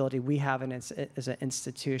responsibility we have as an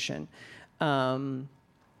institution. And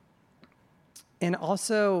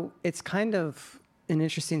also, it's kind of an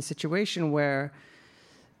interesting situation where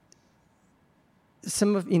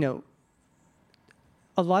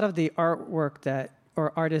a lot of the artwork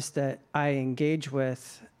or artists that I engage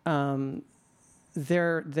with,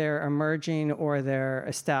 they're emerging or they're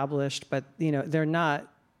established, but they're not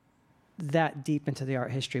that deep into the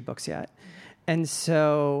art history books yet. And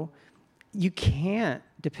so you can't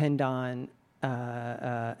depend on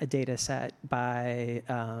a data set by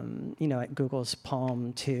at Google's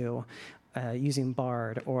Palm 2 using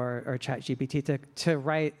Bard or ChatGPT to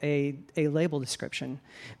write a label description,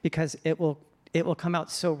 because it will come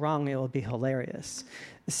out so wrong it will be hilarious.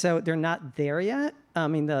 So they're not there yet. I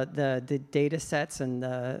mean, the data sets and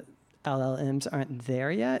the LLMs aren't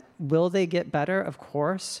there yet. Will they get better? Of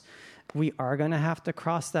course. We are going to have to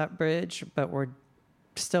cross that bridge, but we're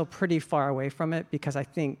still pretty far away from it, because I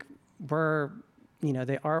think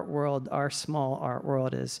the art world, our small art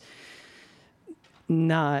world, is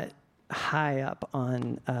not high up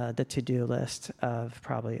on the to-do list of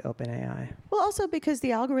probably OpenAI. Well, also because the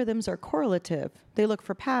algorithms are correlative. They look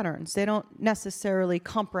for patterns. They don't necessarily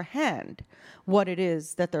comprehend what it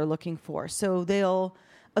is that they're looking for. So they'll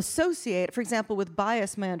associate, for example, with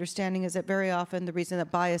bias. My understanding is that very often the reason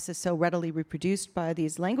that bias is so readily reproduced by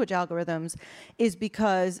these language algorithms is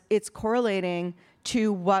because it's correlating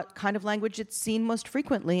to what kind of language it's seen most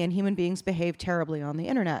frequently, and human beings behave terribly on the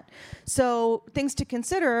internet. So things to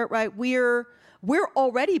consider, right? We're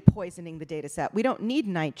already poisoning the data set. We don't need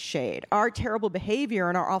Nightshade. Our terrible behavior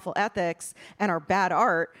and our awful ethics and our bad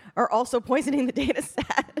art are also poisoning the data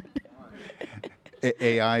set.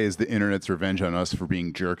 AI is the internet's revenge on us for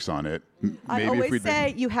being jerks on it. I always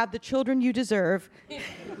say you have the children you deserve.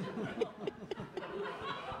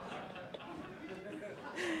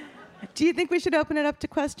 Do you think we should open it up to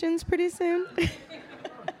questions pretty soon?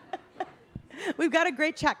 We've got a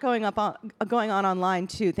great chat going on online,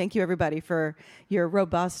 too. Thank you, everybody, for your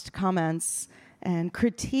robust comments and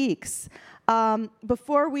critiques.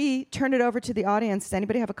 Before we turn it over to the audience, does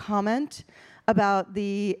anybody have a comment about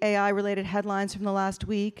the AI-related headlines from the last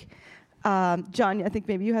week? John, I think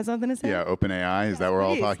maybe you have something to say. Yeah, OpenAI. Is that what we're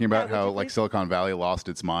all talking about? How Silicon Valley lost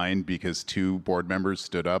its mind because 2 board members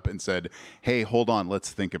stood up and said, "Hey, hold on,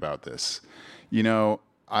 let's think about this."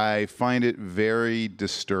 I find it very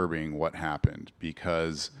disturbing what happened,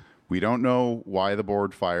 because we don't know why the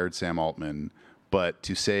board fired Sam Altman, but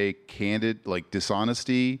to say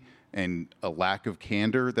dishonesty and a lack of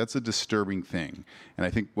candor, that's a disturbing thing. And I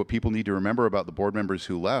think what people need to remember about the board members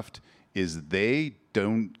who left is they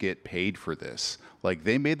don't get paid for this. Like,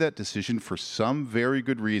 they made that decision for some very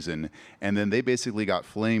good reason, and then they basically got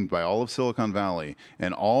flamed by all of Silicon Valley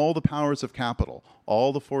and all the powers of capital,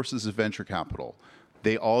 all the forces of venture capital.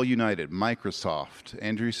 They all united, Microsoft,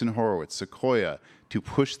 Andreessen Horowitz, Sequoia, to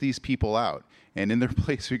push these people out. And in their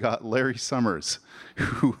place, we got Larry Summers,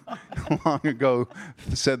 who long ago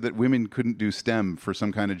said that women couldn't do STEM for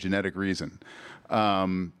some kind of genetic reason.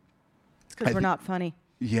 It's because we're not funny.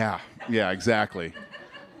 Yeah, exactly.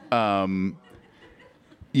 I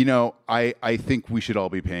think we should all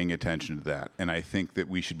be paying attention to that. And I think that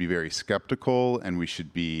we should be very skeptical, and we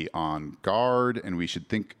should be on guard, and we should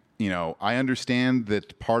think, I understand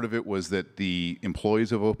that part of it was that the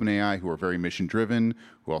employees of OpenAI, who are very mission driven,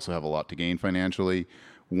 who also have a lot to gain financially,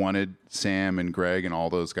 wanted Sam and Greg and all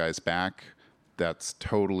those guys back. That's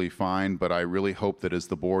totally fine, but I really hope that as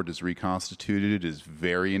the board is reconstituted, it is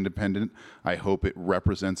very independent. I hope it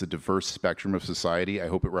represents a diverse spectrum of society. I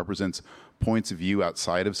hope it represents points of view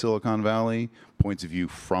outside of Silicon Valley, points of view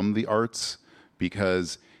from the arts,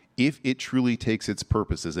 because if it truly takes its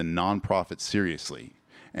purpose as a nonprofit seriously,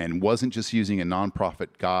 and wasn't just using a nonprofit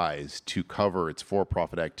guise to cover its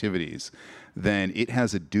for-profit activities, then it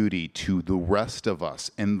has a duty to the rest of us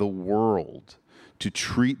and the world to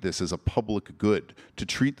treat this as a public good, to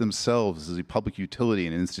treat themselves as a public utility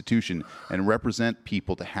and institution, and represent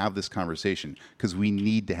people to have this conversation, because we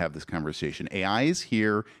need to have this conversation. AI is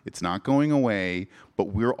here, it's not going away, but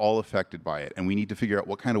we're all affected by it, and we need to figure out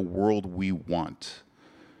what kind of world we want.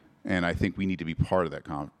 And I think we need to be part of that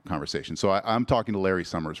conversation. So I'm talking to Larry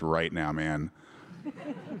Summers right now, man,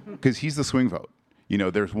 because he's the swing vote.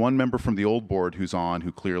 There's one member from the old board who's on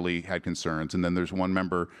who clearly had concerns, and then there's one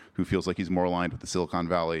member who feels like he's more aligned with the Silicon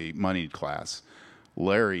Valley moneyed class.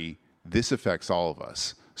 Larry, this affects all of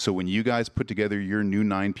us. So when you guys put together your new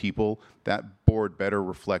 9 people, that board better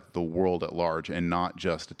reflect the world at large and not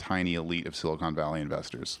just a tiny elite of Silicon Valley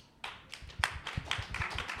investors.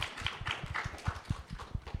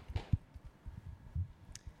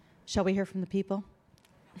 Shall we hear from the people?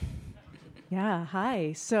 Yeah,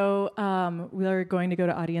 hi. So we're going to go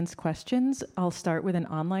to audience questions. I'll start with an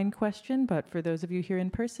online question, but for those of you here in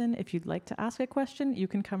person, if you'd like to ask a question, you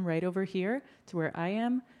can come right over here to where I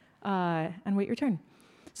am and wait your turn.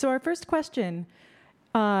 So our first question,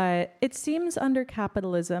 it seems under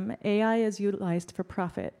capitalism, AI is utilized for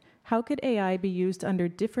profit. How could AI be used under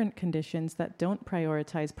different conditions that don't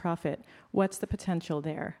prioritize profit? What's the potential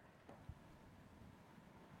there?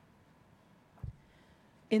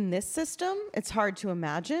 In this system, it's hard to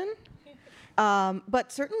imagine.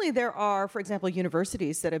 But certainly there are, for example,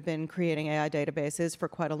 universities that have been creating AI databases for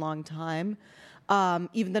quite a long time.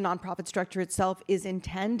 Even the nonprofit structure itself is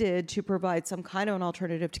intended to provide some kind of an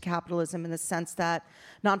alternative to capitalism in the sense that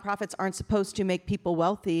nonprofits aren't supposed to make people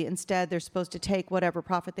wealthy. Instead, they're supposed to take whatever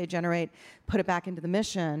profit they generate, put it back into the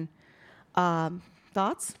mission.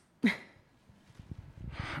 Thoughts?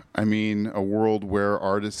 I mean, a world where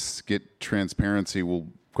artists get transparency will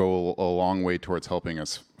go a long way towards helping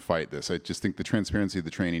us fight this. I just think the transparency of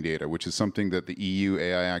the training data, which is something that the EU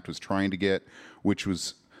AI Act was trying to get, which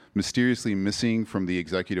was mysteriously missing from the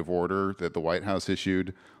executive order that the White House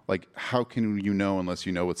issued. Like, how can you know unless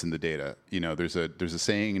you know what's in the data? There's a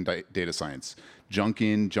saying in data science, junk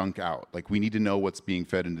in, junk out. Like, we need to know what's being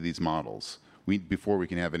fed into these models before we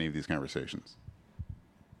can have any of these conversations.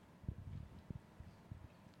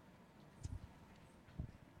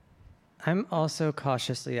 I'm also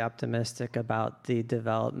cautiously optimistic about the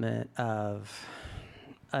development of,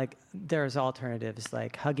 there's alternatives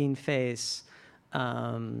like Hugging Face,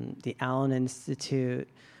 the Allen Institute.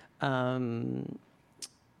 There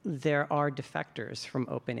are defectors from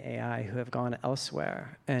OpenAI who have gone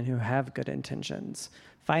elsewhere and who have good intentions.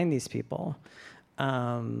 Find these people.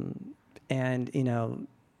 Really,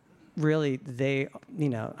 I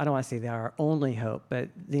don't want to say they are our only hope, but,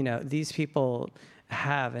 these people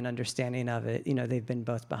have an understanding of it. They've been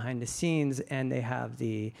both behind the scenes and they have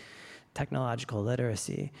the technological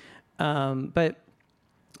literacy. But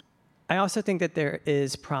I also think that there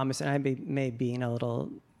is promise, and I may be in a little,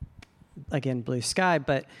 again, blue sky,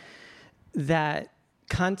 but that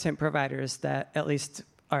content providers that at least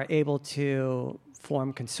are able to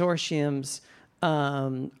form consortiums,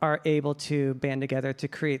 are able to band together to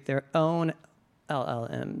create their own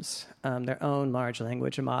LLMs, their own large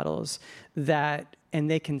language models, and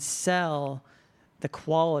they can sell the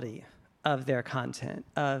quality of their content,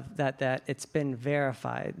 that it's been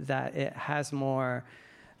verified, that it has more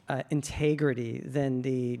integrity than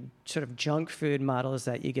the sort of junk food models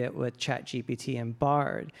that you get with ChatGPT and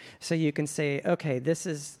Bard. So you can say, okay, this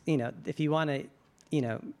is, if you want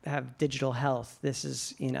to, have digital health, this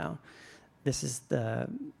is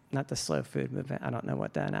not the slow food movement. I don't know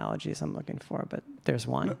what the analogy is I'm looking for, but there's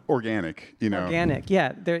one. Organic, Organic,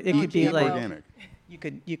 yeah. It could be like organic.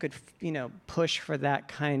 You could push for that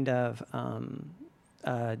kind of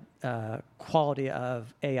quality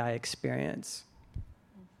of AI experience.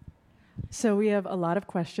 So we have a lot of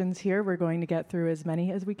questions here. We're going to get through as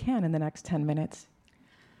many as we can in the next 10 minutes.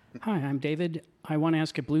 Hi, I'm David. I want to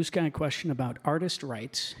ask a blue sky question about artist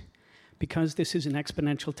rights. Because this is an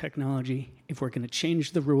exponential technology, if we're going to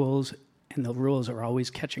change the rules, and the rules are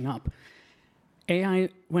always catching up, AI,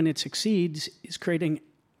 when it succeeds, is creating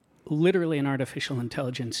literally an artificial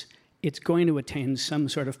intelligence it's going to attain some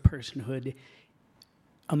sort of personhood,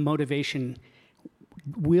 a motivation.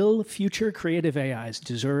 Will future creative AIs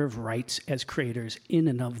deserve rights as creators in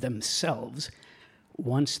and of themselves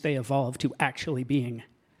once they evolve to actually being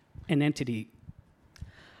an entity?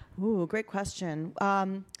 Ooh, great question.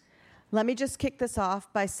 Let me just kick this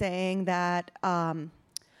off by saying that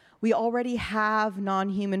we already have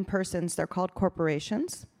non-human persons. They're called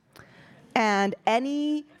corporations. And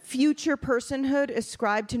any future personhood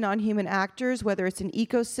ascribed to non-human actors, whether it's an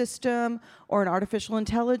ecosystem or an artificial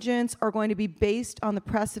intelligence, are going to be based on the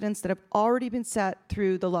precedents that have already been set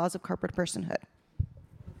through the laws of corporate personhood.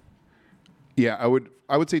 Yeah, I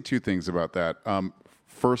would say two things about that.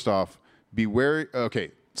 First off, beware.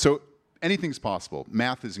 Okay, so anything's possible.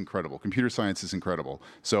 Math is incredible. Computer science is incredible.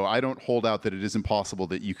 So I don't hold out that it isn't possible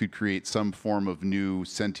that you could create some form of new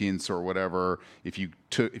sentience or whatever if you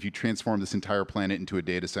transform this entire planet into a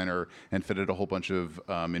data center and fed it a whole bunch of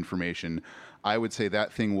information. I would say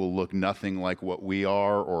that thing will look nothing like what we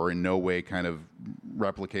are, or in no way kind of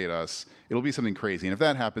replicate us. It'll be something crazy. And if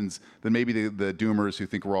that happens, then maybe the doomers who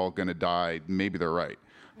think we're all going to die, maybe they're right.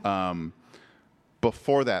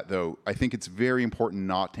 Before that, though, I think it's very important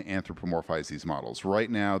not to anthropomorphize these models.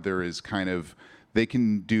 Right now, there is they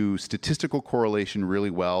can do statistical correlation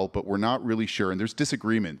really well, but we're not really sure. And there's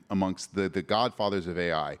disagreement amongst the godfathers of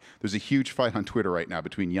AI. There's a huge fight on Twitter right now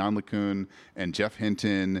between Yann LeCun and Jeff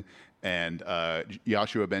Hinton and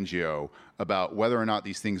Yoshua Bengio about whether or not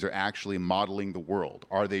these things are actually modeling the world.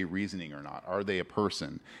 Are they reasoning or not? Are they a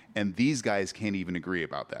person? And these guys can't even agree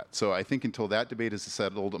about that. So I think until that debate is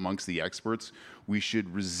settled amongst the experts, we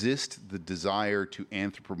should resist the desire to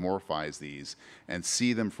anthropomorphize these and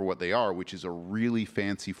see them for what they are, which is a really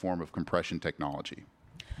fancy form of compression technology.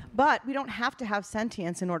 But we don't have to have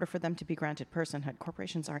sentience in order for them to be granted personhood.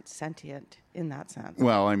 Corporations aren't sentient in that sense.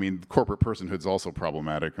 Well, I mean, corporate personhood's also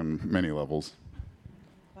problematic on many levels.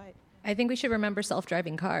 I think we should remember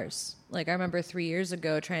self-driving cars. Like, I remember 3 years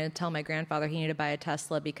ago trying to tell my grandfather he needed to buy a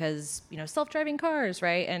Tesla because, self-driving cars,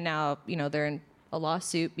 right? And now, they're in a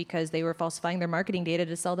lawsuit because they were falsifying their marketing data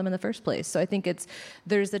to sell them in the first place. So I think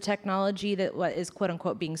there's the technology that what is quote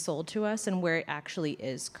unquote being sold to us and where it actually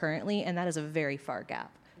is currently, and that is a very far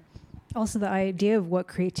gap. Also, the idea of what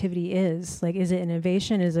creativity is. Like, is it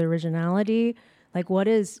innovation? Is it originality? Like, what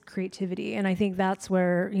is creativity? And I think that's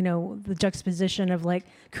where, the juxtaposition of,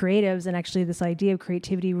 creatives and actually this idea of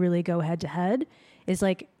creativity really go head to head is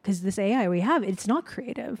because this AI we have, it's not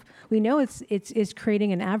creative. We know it's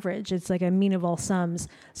creating an average. It's like a mean of all sums.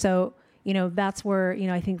 So, that's where,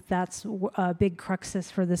 I think that's a big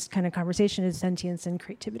cruxus for this kind of conversation is sentience and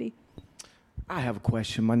creativity. I have a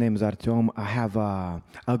question. My name is Artyom. I have a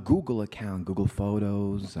Google account, Google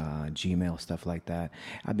Photos, Gmail, stuff like that.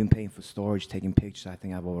 I've been paying for storage, taking pictures. I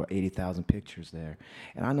think I have over 80,000 pictures there.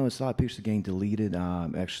 And I noticed a lot of pictures are getting deleted.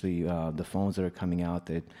 The phones that are coming out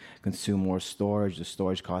that consume more storage, the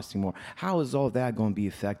storage costing more. How is all that going to be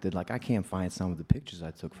affected? Like, I can't find some of the pictures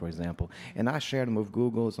I took, for example. And I shared them with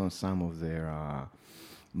Google's on some of their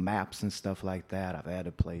maps and stuff like that. I've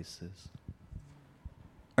added places.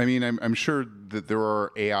 I mean, I'm sure that there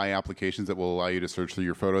are AI applications that will allow you to search through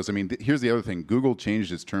your photos. I mean, here's the other thing. Google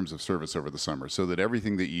changed its terms of service over the summer so that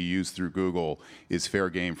everything that you use through Google is fair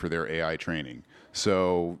game for their AI training.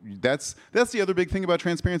 So that's the other big thing about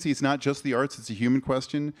transparency. It's not just the arts. It's a human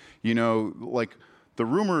question. The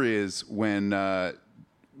rumor is when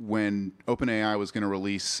OpenAI was going to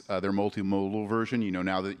release their multimodal version,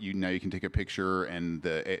 now you can take a picture and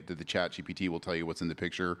the chat GPT will tell you what's in the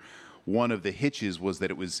picture. One of the hitches was that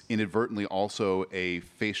it was inadvertently also a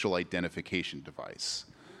facial identification device.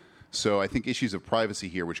 So I think issues of privacy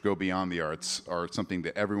here, which go beyond the arts, are something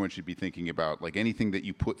that everyone should be thinking about. Like anything that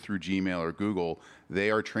you put through Gmail or Google, they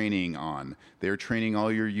are training on. They're training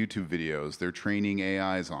all your YouTube videos. They're training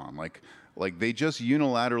AIs on. Like they just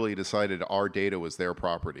unilaterally decided our data was their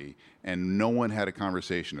property, and no one had a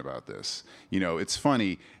conversation about this. It's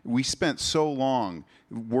funny. We spent so long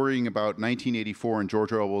worrying about 1984 and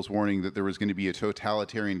George Orwell's warning that there was going to be a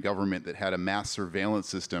totalitarian government that had a mass surveillance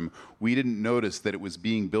system. We didn't notice that it was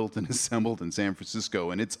being built and assembled in San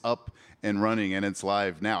Francisco, and it's up and running, and it's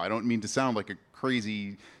live now. I don't mean to sound like a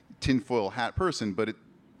crazy tinfoil hat person, but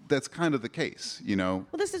that's kind of the case, Well,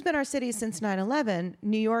 this has been our city since 9/11.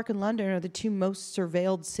 New York and London are the two most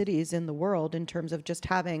surveilled cities in the world in terms of just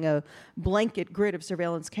having a blanket grid of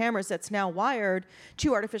surveillance cameras that's now wired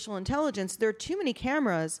to artificial intelligence. There are too many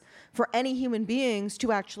cameras for any human beings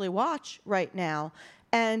to actually watch right now.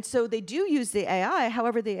 And so they do use the AI.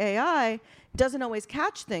 However, the AI doesn't always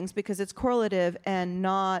catch things because it's correlative and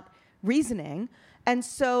not reasoning. And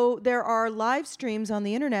so there are live streams on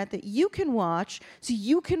the internet that you can watch, so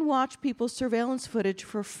you can watch people's surveillance footage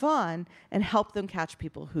for fun and help them catch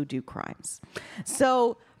people who do crimes.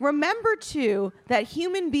 So remember, too, that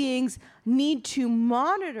human beings need to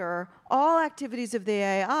monitor all activities of the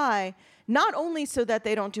AI, not only so that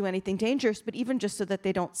they don't do anything dangerous, but even just so that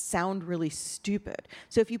they don't sound really stupid.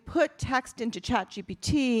 So if you put text into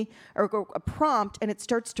ChatGPT or a prompt and it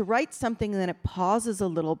starts to write something and then it pauses a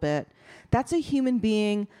little bit, that's a human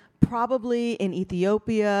being probably in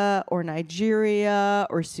Ethiopia or Nigeria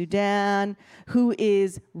or Sudan who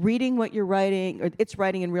is reading what you're writing, or it's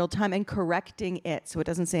writing in real time, and correcting it so it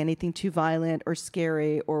doesn't say anything too violent or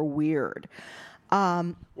scary or weird.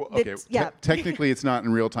 Well, okay. Technically, it's not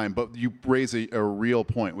in real time, but you raise a real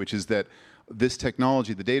point, which is that this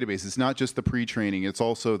technology, the database, is not just the pre-training; it's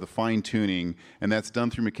also the fine-tuning, and that's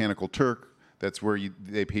done through Mechanical Turk. That's where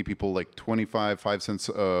they pay people like 5 cents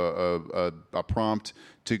a prompt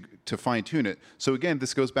to fine-tune it. So again,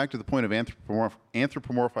 this goes back to the point of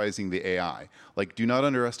anthropomorphizing the AI. Like, do not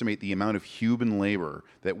underestimate the amount of human labor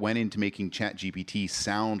that went into making ChatGPT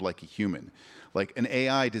sound like a human. Like, an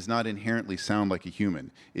AI does not inherently sound like a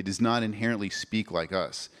human. It does not inherently speak like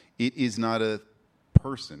us. It is not a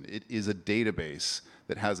person. It is a database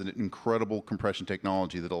that has an incredible compression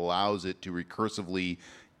technology that allows it to recursively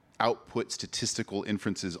output statistical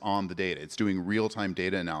inferences on the data. It's doing real-time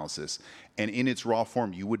data analysis. And in its raw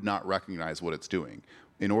form, you would not recognize what it's doing.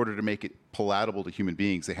 In order to make it palatable to human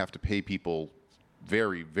beings, they have to pay people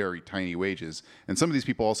very, very tiny wages. And some of these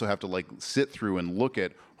people also have to like sit through and look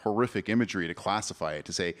at horrific imagery to classify it,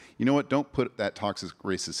 to say, you know what, don't put that toxic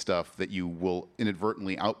racist stuff that you will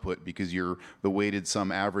inadvertently output because you're the weighted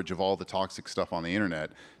sum average of all the toxic stuff on the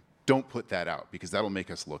internet. Don't put that out because that'll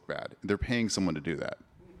make us look bad. They're paying someone to do that.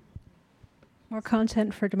 More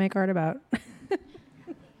content to make art about.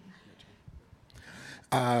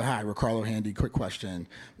 Hi, Ricardo Handy. Quick question.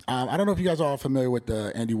 I don't know if you guys are all familiar with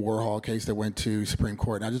the Andy Warhol case that went to Supreme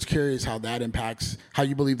Court. And I'm just curious how that impacts, how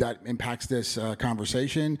you believe that impacts this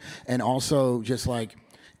conversation. And also just like,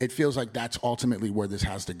 it feels like that's ultimately where this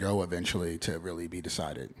has to go eventually to really be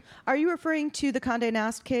decided. Are you referring to the Condé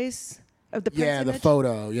Nast case? Of the Prince the image?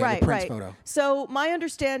 photo. Yeah, right, the Prince right. photo. So my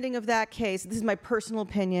understanding of that case, this is my personal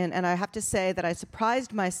opinion, and I have to say that I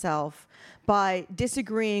surprised myself by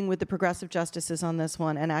disagreeing with the progressive justices on this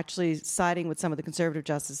one and actually siding with some of the conservative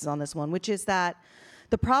justices on this one, which is that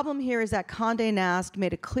the problem here is that Condé Nast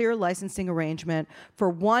made a clear licensing arrangement for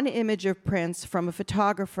one image of Prince from a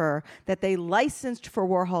photographer that they licensed for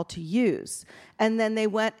Warhol to use. And then they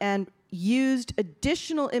went and used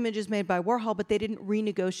additional images made by Warhol, but they didn't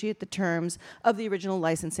renegotiate the terms of the original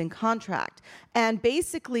licensing contract. And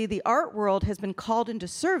basically, the art world has been called into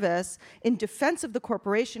service in defense of the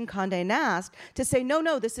corporation Condé Nast to say,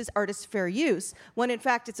 no, this is artist fair use, when in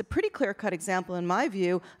fact it's a pretty clear-cut example, in my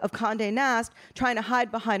view, of Condé Nast trying to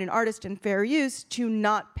hide behind an artist in fair use to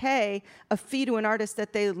not pay a fee to an artist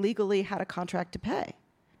that they legally had a contract to pay.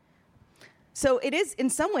 So it is, in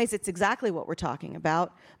some ways, it's exactly what we're talking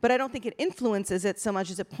about, but I don't think it influences it so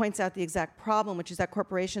much as it points out the exact problem, which is that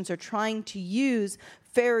corporations are trying to use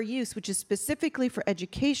fair use, which is specifically for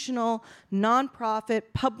educational, nonprofit,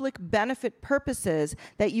 public benefit purposes,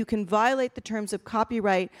 that you can violate the terms of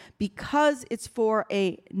copyright because it's for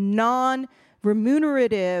a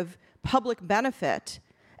non-remunerative public benefit,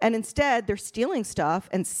 and instead they're stealing stuff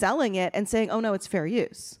and selling it and saying, oh no, it's fair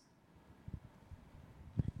use.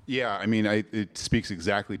 Yeah, I mean, it speaks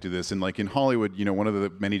exactly to this. And like in Hollywood, you know, one of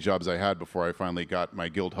the many jobs I had before I finally got my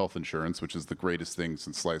Guild health insurance, which is the greatest thing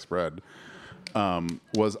since sliced bread,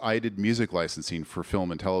 was I did music licensing for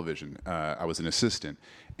film and television. I was an assistant.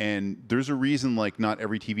 And there's a reason, like, not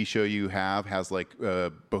every TV show you have has, like,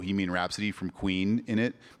 Bohemian Rhapsody from Queen in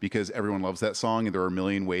it, because everyone loves that song, and there are a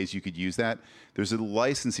million ways you could use that. There's a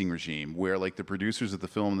licensing regime where, like, the producers of the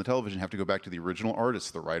film and the television have to go back to the original artists,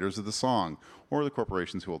 the writers of the song, or the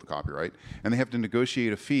corporations who hold the copyright, and they have to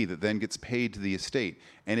negotiate a fee that then gets paid to the estate.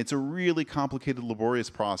 And it's a really complicated, laborious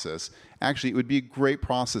process. Actually, it would be a great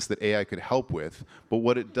process that AI could help with, but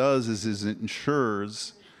what it does is it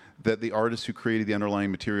ensures that the artists who created the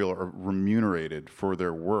underlying material are remunerated for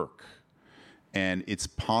their work. And it's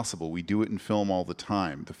possible. We do it in film all the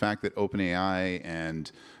time. The fact that OpenAI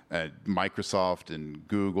and Microsoft and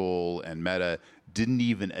Google and Meta didn't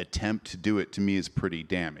even attempt to do it, to me, is pretty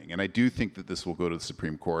damning. And I do think that this will go to the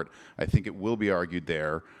Supreme Court. I think it will be argued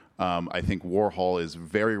there. I think Warhol is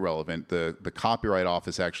very relevant. The Copyright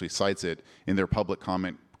Office actually cites it in their public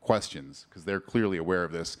comment questions, because they're clearly aware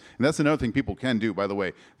of this. And that's another thing people can do, by the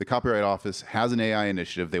way. The Copyright Office has an AI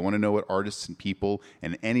initiative. They want to know what artists and people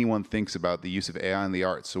and anyone thinks about the use of AI in the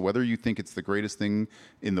arts. So whether you think it's the greatest thing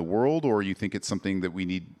in the world, or you think it's something that we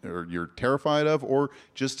need, or you're terrified of, or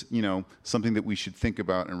just, you know, something that we should think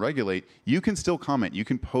about and regulate, you can still comment. You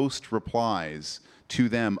can post replies to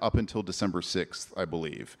them up until December 6th, I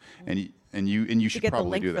believe. And you should get probably the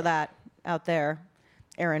link do for that out there.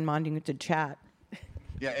 Aaron Monding to chat.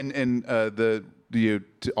 Yeah, and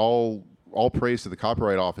all praise to the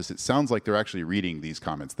Copyright Office. It sounds like they're actually reading these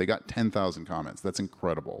comments. They got 10,000 comments. That's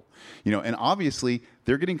incredible. You know, and obviously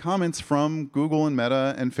they're getting comments from Google and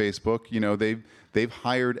Meta and Facebook. You know, they've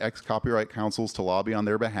hired ex-copyright counsels to lobby on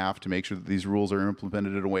their behalf to make sure that these rules are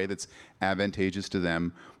implemented in a way that's advantageous to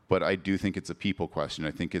them. But I do think it's a people question.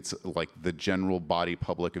 I think it's like the general body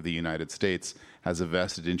public of the United States has a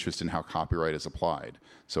vested interest in how copyright is applied.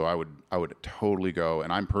 So I would totally go,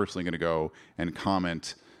 and I'm personally going to go and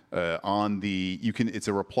comment on the. It's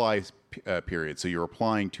a reply period. So you're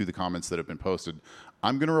replying to the comments that have been posted.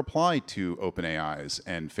 I'm going to reply to OpenAI's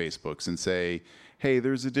and Facebook's and say, hey,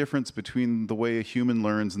 there's a difference between the way a human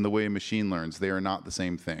learns and the way a machine learns. They are not the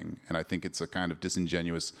same thing. And I think it's a kind of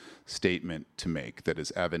disingenuous statement to make that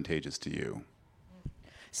is advantageous to you.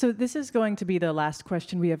 So this is going to be the last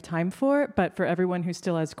question we have time for, but for everyone who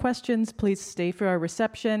still has questions, please stay for our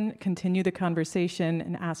reception, continue the conversation,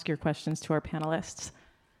 and ask your questions to our panelists.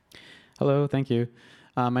 Hello, thank you.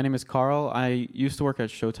 My name is Carl. I used to work at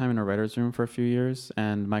Showtime in a writer's room for a few years,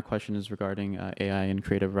 and my question is regarding AI and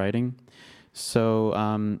creative writing. So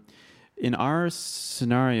in our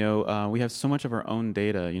scenario, we have so much of our own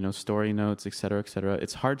data, you know, story notes, et cetera, et cetera.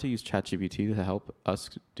 It's hard to use ChatGPT to help us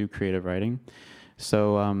do creative writing.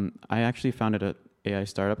 So I actually founded an AI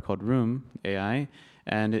startup called Room AI,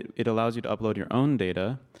 and it allows you to upload your own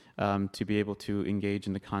data to be able to engage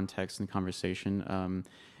in the context and conversation.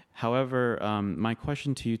 However, my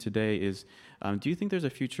question to you today is, do you think there's a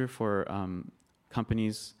future for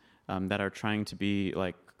companies that are trying to be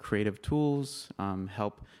like creative tools,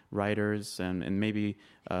 help writers, and maybe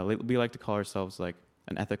we like to call ourselves like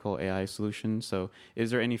an ethical AI solution. So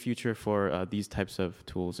is there any future for these types of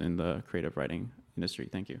tools in the creative writing industry?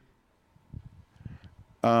 Thank you.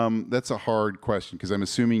 That's a hard question, because I'm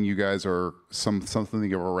assuming you guys are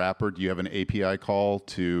something of a wrapper. Do you have an API call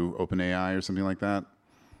to OpenAI or something like that?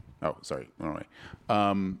 Oh, sorry. Anyway,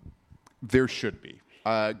 there should be.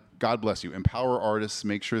 God bless you. Empower artists.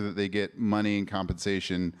 Make sure that they get money and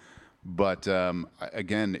compensation. But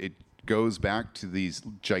again, it goes back to these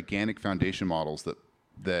gigantic foundation models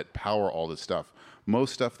that power all this stuff.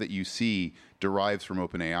 Most stuff that you see derives from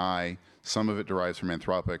OpenAI. Some of it derives from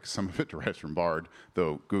Anthropic. Some of it derives from Bard,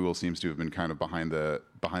 though Google seems to have been kind of behind the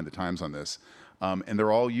times on this. And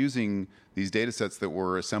they're all using these data sets that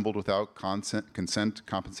were assembled without consent,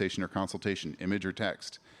 compensation, or consultation, image or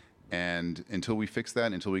text. And until we fix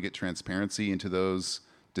that, until we get transparency into those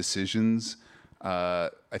decisions, I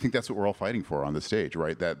think that's what we're all fighting for on the stage,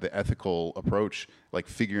 right? That the ethical approach, like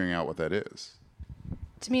figuring out what that is.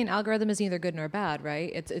 To me, an algorithm is neither good nor bad,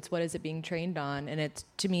 right? It's what is it being trained on, and it's,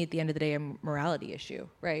 to me, at the end of the day, a morality issue,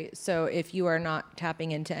 right? So if you are not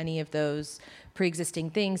tapping into any of those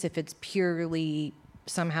pre-existing things, if it's purely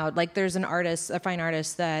somehow, like there's a fine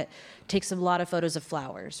artist that takes a lot of photos of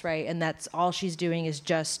flowers, right? And that's all she's doing is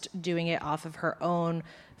just doing it off of her own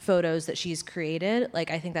photos that she's created.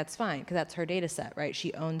 Like, I think that's fine, because that's her data set, right?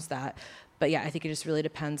 She owns that. But yeah, I think it just really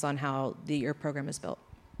depends on how your program is built.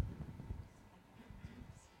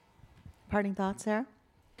 Parting thoughts, Sarah?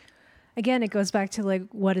 Again, it goes back to like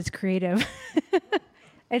what is creative.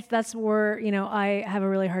 That's where, you know, I have a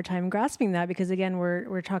really hard time grasping that, because again,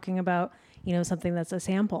 we're talking about, you know, something that's a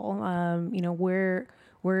sample. You know, where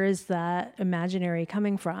is that imaginary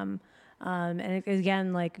coming from? And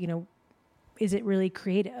again, like, you know, is it really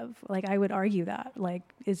creative? Like, I would argue that. Like,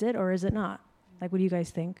 is it or is it not? Like, what do you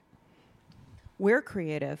guys think? We're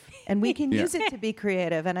creative, and we can use it to be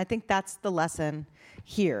creative, and I think that's the lesson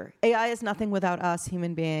here. AI is nothing without us,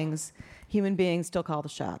 human beings. Human beings still call the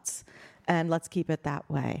shots, and let's keep it that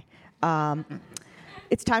way.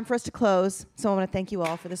 It's time for us to close, so I want to thank you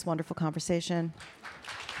all for this wonderful conversation.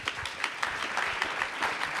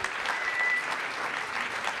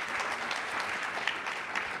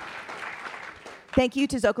 Thank you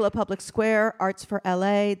to Zocalo Public Square, Arts for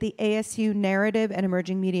LA, the ASU Narrative and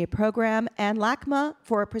Emerging Media Program, and LACMA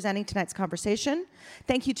for presenting tonight's conversation.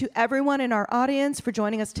 Thank you to everyone in our audience for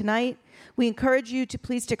joining us tonight. We encourage you to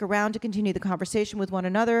please stick around to continue the conversation with one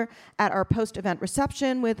another at our post-event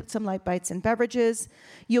reception with some light bites and beverages.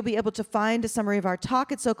 You'll be able to find a summary of our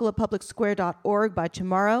talk at zocalopublicsquare.org by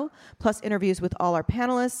tomorrow, plus interviews with all our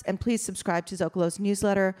panelists. And please subscribe to Zocalo's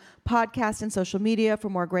newsletter, podcast, and social media for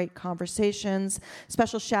more great conversations.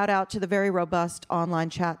 Special shout out to the very robust online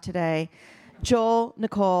chat today. Joel,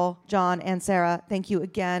 Nicole, John, and Sarah, thank you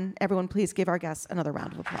again. Everyone, please give our guests another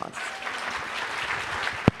round of applause.